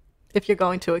 doing. If you're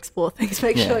going to explore things,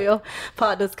 make Yeah. sure your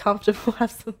partner's comfortable.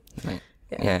 Have some. Like,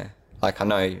 yeah. Like, I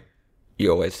know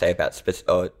you always say about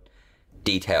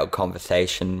detailed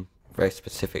conversation, very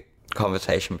specific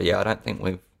conversation, but yeah, I don't think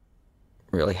we've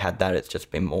really had that. It's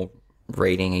just been more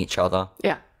reading each other.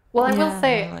 Yeah. Well, I will Yeah.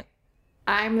 say, Like,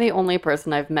 I'm the only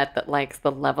person I've met that likes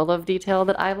the level of detail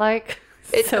that I like.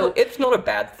 So, it's not a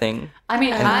bad thing. I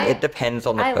mean, And it depends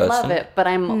on the I person. love it, but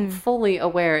I'm fully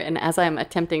aware, and as I'm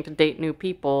attempting to date new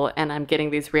people, and I'm getting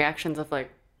these reactions of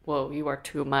like, "Whoa, you are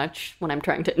too much," when I'm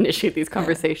trying to initiate these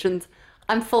conversations,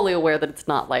 I'm fully aware that it's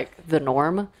not like the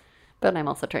norm, but I'm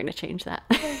also trying to change that.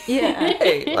 Yeah.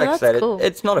 Hey, like I That's said, cool.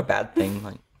 it's not a bad thing.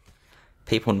 Like,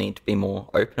 people need to be more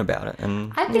open about it.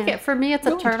 And I think for me, it's a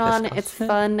Willing to turn on. discuss It's it.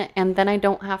 fun, and then I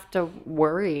don't have to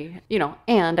worry, you know.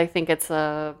 And I think it's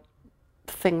a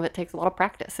thing that takes a lot of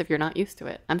practice if you're not used to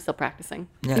it. I'm still practicing.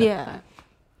 yeah, Yeah.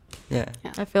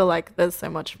 yeah. I feel like there's so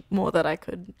much more that I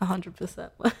could 100%.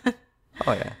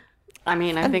 Oh yeah. I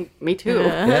mean, I think me too.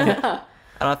 Yeah.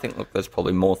 And I think, look, there's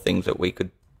probably more things that we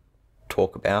could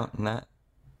talk about and that.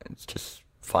 It's just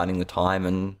finding the time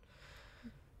and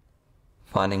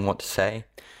finding what to say.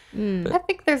 I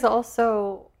think there's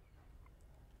also,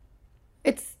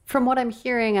 it's from what I'm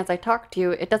hearing as I talk to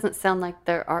you, it doesn't sound like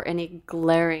there are any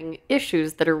glaring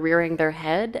issues that are rearing their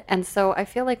head. And so I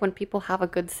feel like when people have a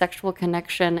good sexual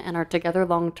connection and are together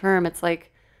long term, it's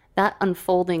like that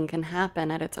unfolding can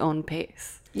happen at its own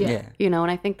pace. Yeah. You know,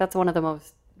 and I think that's one of the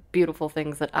most beautiful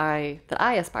things that I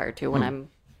aspire to when I'm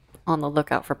on the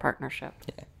lookout for partnership.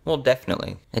 Yeah. Well,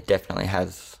 definitely. It definitely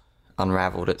has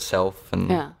unraveled itself. And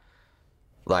Yeah.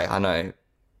 like, I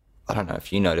don't know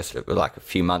if you noticed it, but like a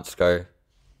few months ago,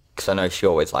 because I know she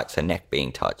always likes her neck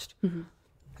being touched. Mm-hmm.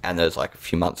 And there was like a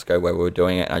few months ago where we were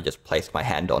doing it, and I just placed my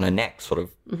hand on her neck, sort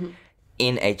of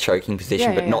in a choking position,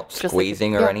 Mm-hmm. Yeah, but yeah, not just like-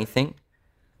 squeezing or yeah. anything.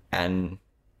 And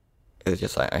it was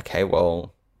just like, okay,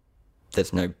 well,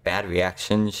 there's no bad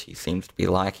reaction. She seems to be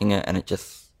liking it, and it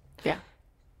just, Yeah.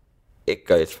 it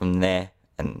goes from there.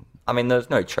 And I mean, there was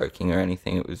no choking or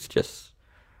anything. It was just,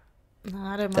 No,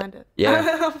 I don't mind it.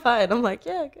 yeah. I'm fine. I'm like,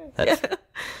 yeah, okay. that's Yeah.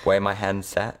 where my hand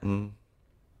sat, and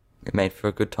it made for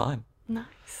a good time.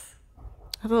 Nice.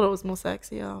 I thought it was more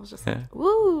sexy. I was just Yeah. like,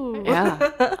 woo.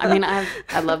 Yeah. I mean,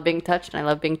 I love being touched, and I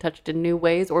love being touched in new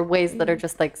ways or ways that are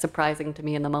just like surprising to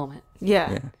me in the moment.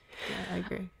 Yeah. Yeah. Yeah, I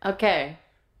agree. Okay.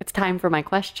 It's time for my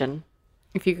question.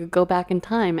 If you could go back in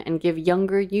time and give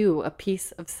younger you a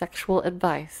piece of sexual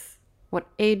advice, what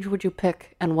age would you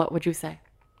pick and what would you say?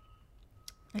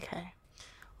 Okay.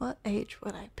 What age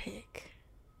would I pick?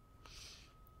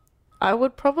 I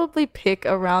would probably pick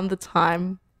around the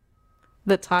time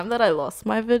that I lost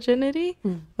my virginity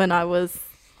when I was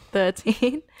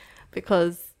 13,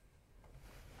 because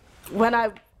when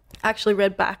I actually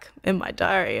read back in my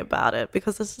diary about it,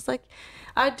 because it's just like,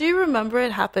 I do remember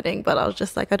it happening, but I was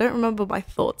just like, I don't remember my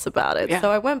thoughts about it. Yeah.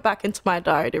 So I went back into my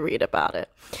diary to read about it.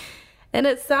 And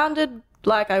it sounded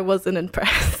like I wasn't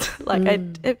impressed. Like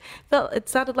it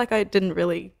sounded like I didn't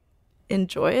really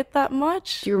enjoy it that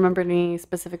much. Do you remember any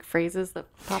specific phrases that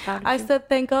pop out at I you? said,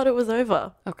 thank God it was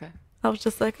over. Okay. I was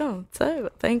just like, oh, it's over.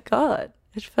 Thank God.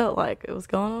 It felt like it was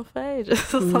going on for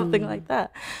ages or something like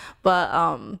that. But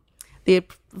the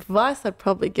advice I'd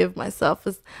probably give myself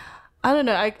is, I don't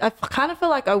know, I kind of feel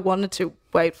like I wanted to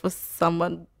wait for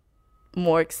someone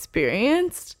more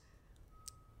experienced,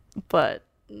 but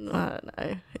I don't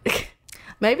know.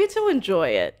 Maybe to enjoy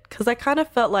it, because I kind of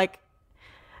felt like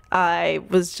I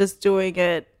was just doing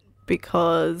it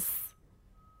because,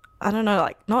 I don't know,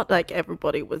 like, not like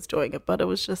everybody was doing it, but it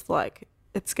was just like,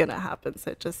 it's going to happen,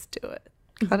 so just do it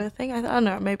kind of thing. I don't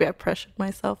know, maybe I pressured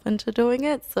myself into doing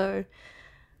it, so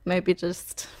maybe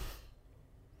just,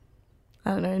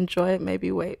 I don't know, enjoy it,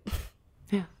 maybe wait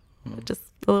Yeah. just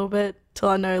a little bit till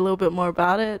I know a little bit more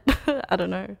about it. I don't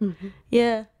know.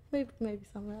 Yeah, maybe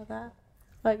something like that.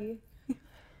 Like you?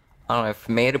 I don't know,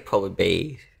 for me it'd probably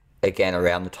be, again,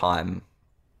 around the time,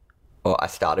 well, I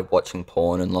started watching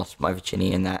porn and lost my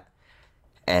virginity and that,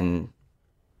 and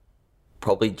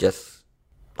probably just,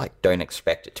 like, don't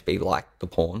expect it to be like the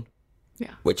porn.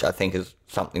 Yeah. Which I think is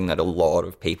something that a lot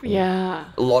of people,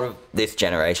 Yeah. a lot of this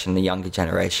generation, the younger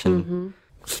generation,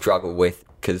 struggle with,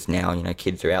 because now, you know,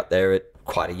 kids are out there at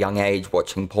quite a young age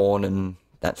watching porn, and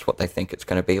that's what they think it's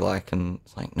going to be like, and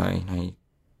it's like, no,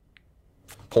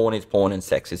 porn is porn and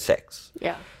sex is sex.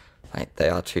 Yeah. Like, they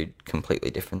are two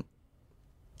completely different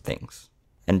things,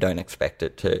 and don't expect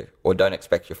it to, or don't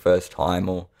expect your first time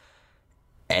or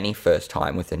any first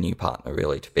time with a new partner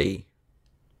really to be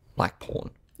like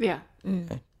porn. Yeah. You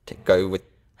know, to go with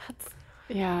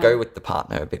Yeah. the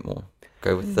partner a bit more.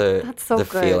 Go with the That's so the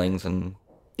good. feelings and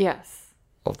Yes.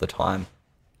 of the time.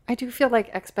 I do feel like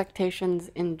expectations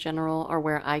in general are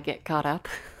where I get caught up.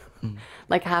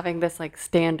 Like having this like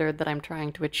standard that I'm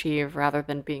trying to achieve rather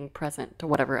than being present to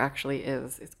whatever actually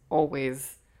is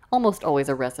almost always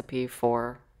a recipe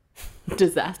for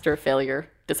disaster, failure,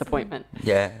 disappointment.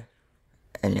 Yeah.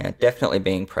 And yeah, definitely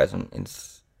being present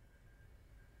is,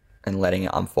 and letting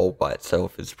it unfold by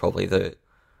itself is probably the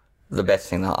best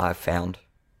thing that I've found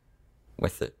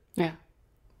with it. Yeah.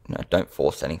 You know, don't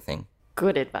force anything.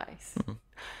 Good advice.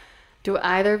 Do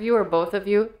either of you or both of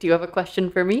you, do you have a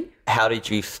question for me? How did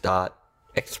you start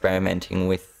experimenting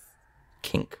with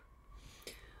kink?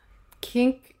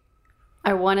 Kink,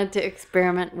 I wanted to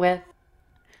experiment with.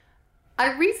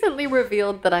 I recently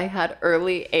revealed that I had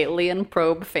early alien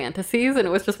probe fantasies, and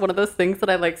it was just one of those things that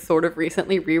I like sort of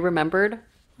recently re-remembered.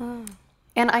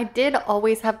 And I did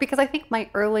always have, because I think my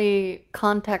early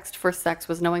context for sex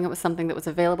was knowing it was something that was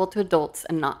available to adults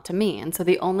and not to me. And so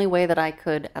the only way that I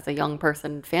could, as a young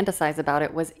person, fantasize about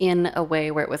it was in a way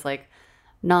where it was like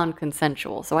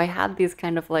non-consensual. So I had these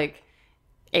kind of like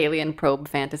alien probe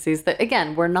fantasies that,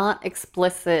 again, were not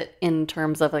explicit in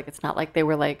terms of like, it's not like they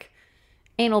were like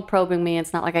anal probing me.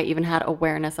 It's not like I even had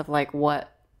awareness of like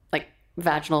what, like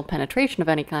vaginal penetration of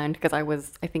any kind, because I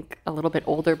was, I think, a little bit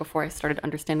older before I started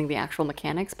understanding the actual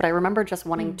mechanics. But I remember just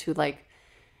wanting to like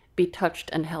be touched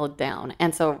and held down.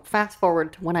 And so fast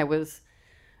forward to when I was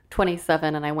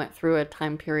 27 and I went through a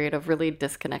time period of really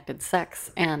disconnected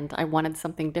sex, and I wanted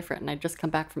something different. And I'd just come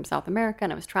back from South America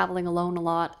and I was traveling alone a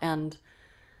lot, and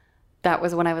that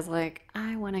was when I was like,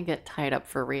 I want to get tied up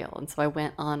for real. And so I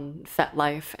went on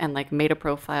FetLife and like made a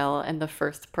profile, and the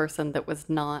first person that was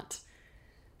not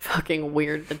fucking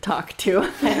weird to talk to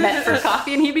I met for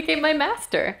coffee, and he became my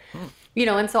master. You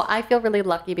know, and so I feel really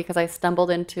lucky because I stumbled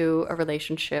into a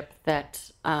relationship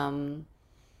that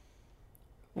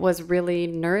was really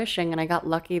nourishing, and I got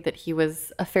lucky that he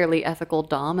was a fairly ethical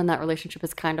dom, and that relationship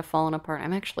has kind of fallen apart.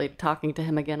 I'm actually talking to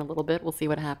him again a little bit. We'll see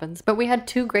what happens. But we had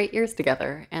 2 great years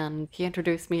together, and he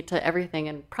introduced me to everything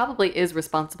and probably is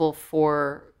responsible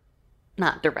for,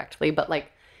 not directly, but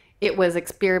like it was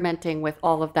experimenting with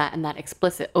all of that and that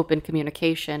explicit open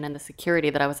communication and the security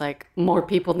that I was like, more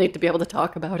people need to be able to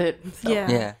talk about it. So,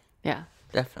 Yeah, yeah.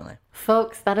 definitely.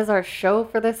 Folks, that is our show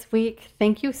for this week.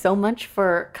 Thank you so much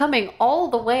for coming all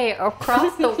the way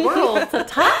across the world to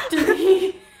talk to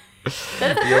me.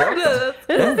 That's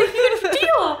a huge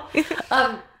deal.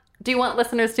 Do you want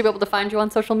listeners to be able to find you on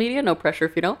social media? No pressure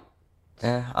if you don't.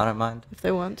 Yeah, I don't mind. If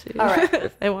they want to. All right.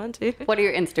 If they want to. What are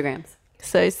your Instagrams?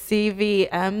 So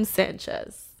CVM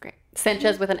Sanchez. Great.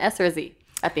 Sanchez with an S or a Z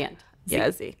at the end?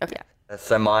 Yeah, Z. Okay. Yeah.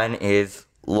 So mine is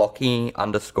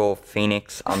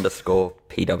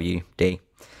Locky_Phoenix_PWD.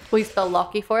 Will you spell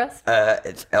Locky for us?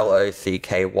 It's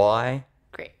LOCKY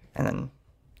Great. and then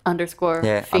Underscore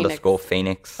yeah, Phoenix.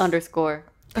 _Phoenix Underscore.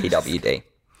 PWD.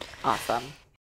 Awesome.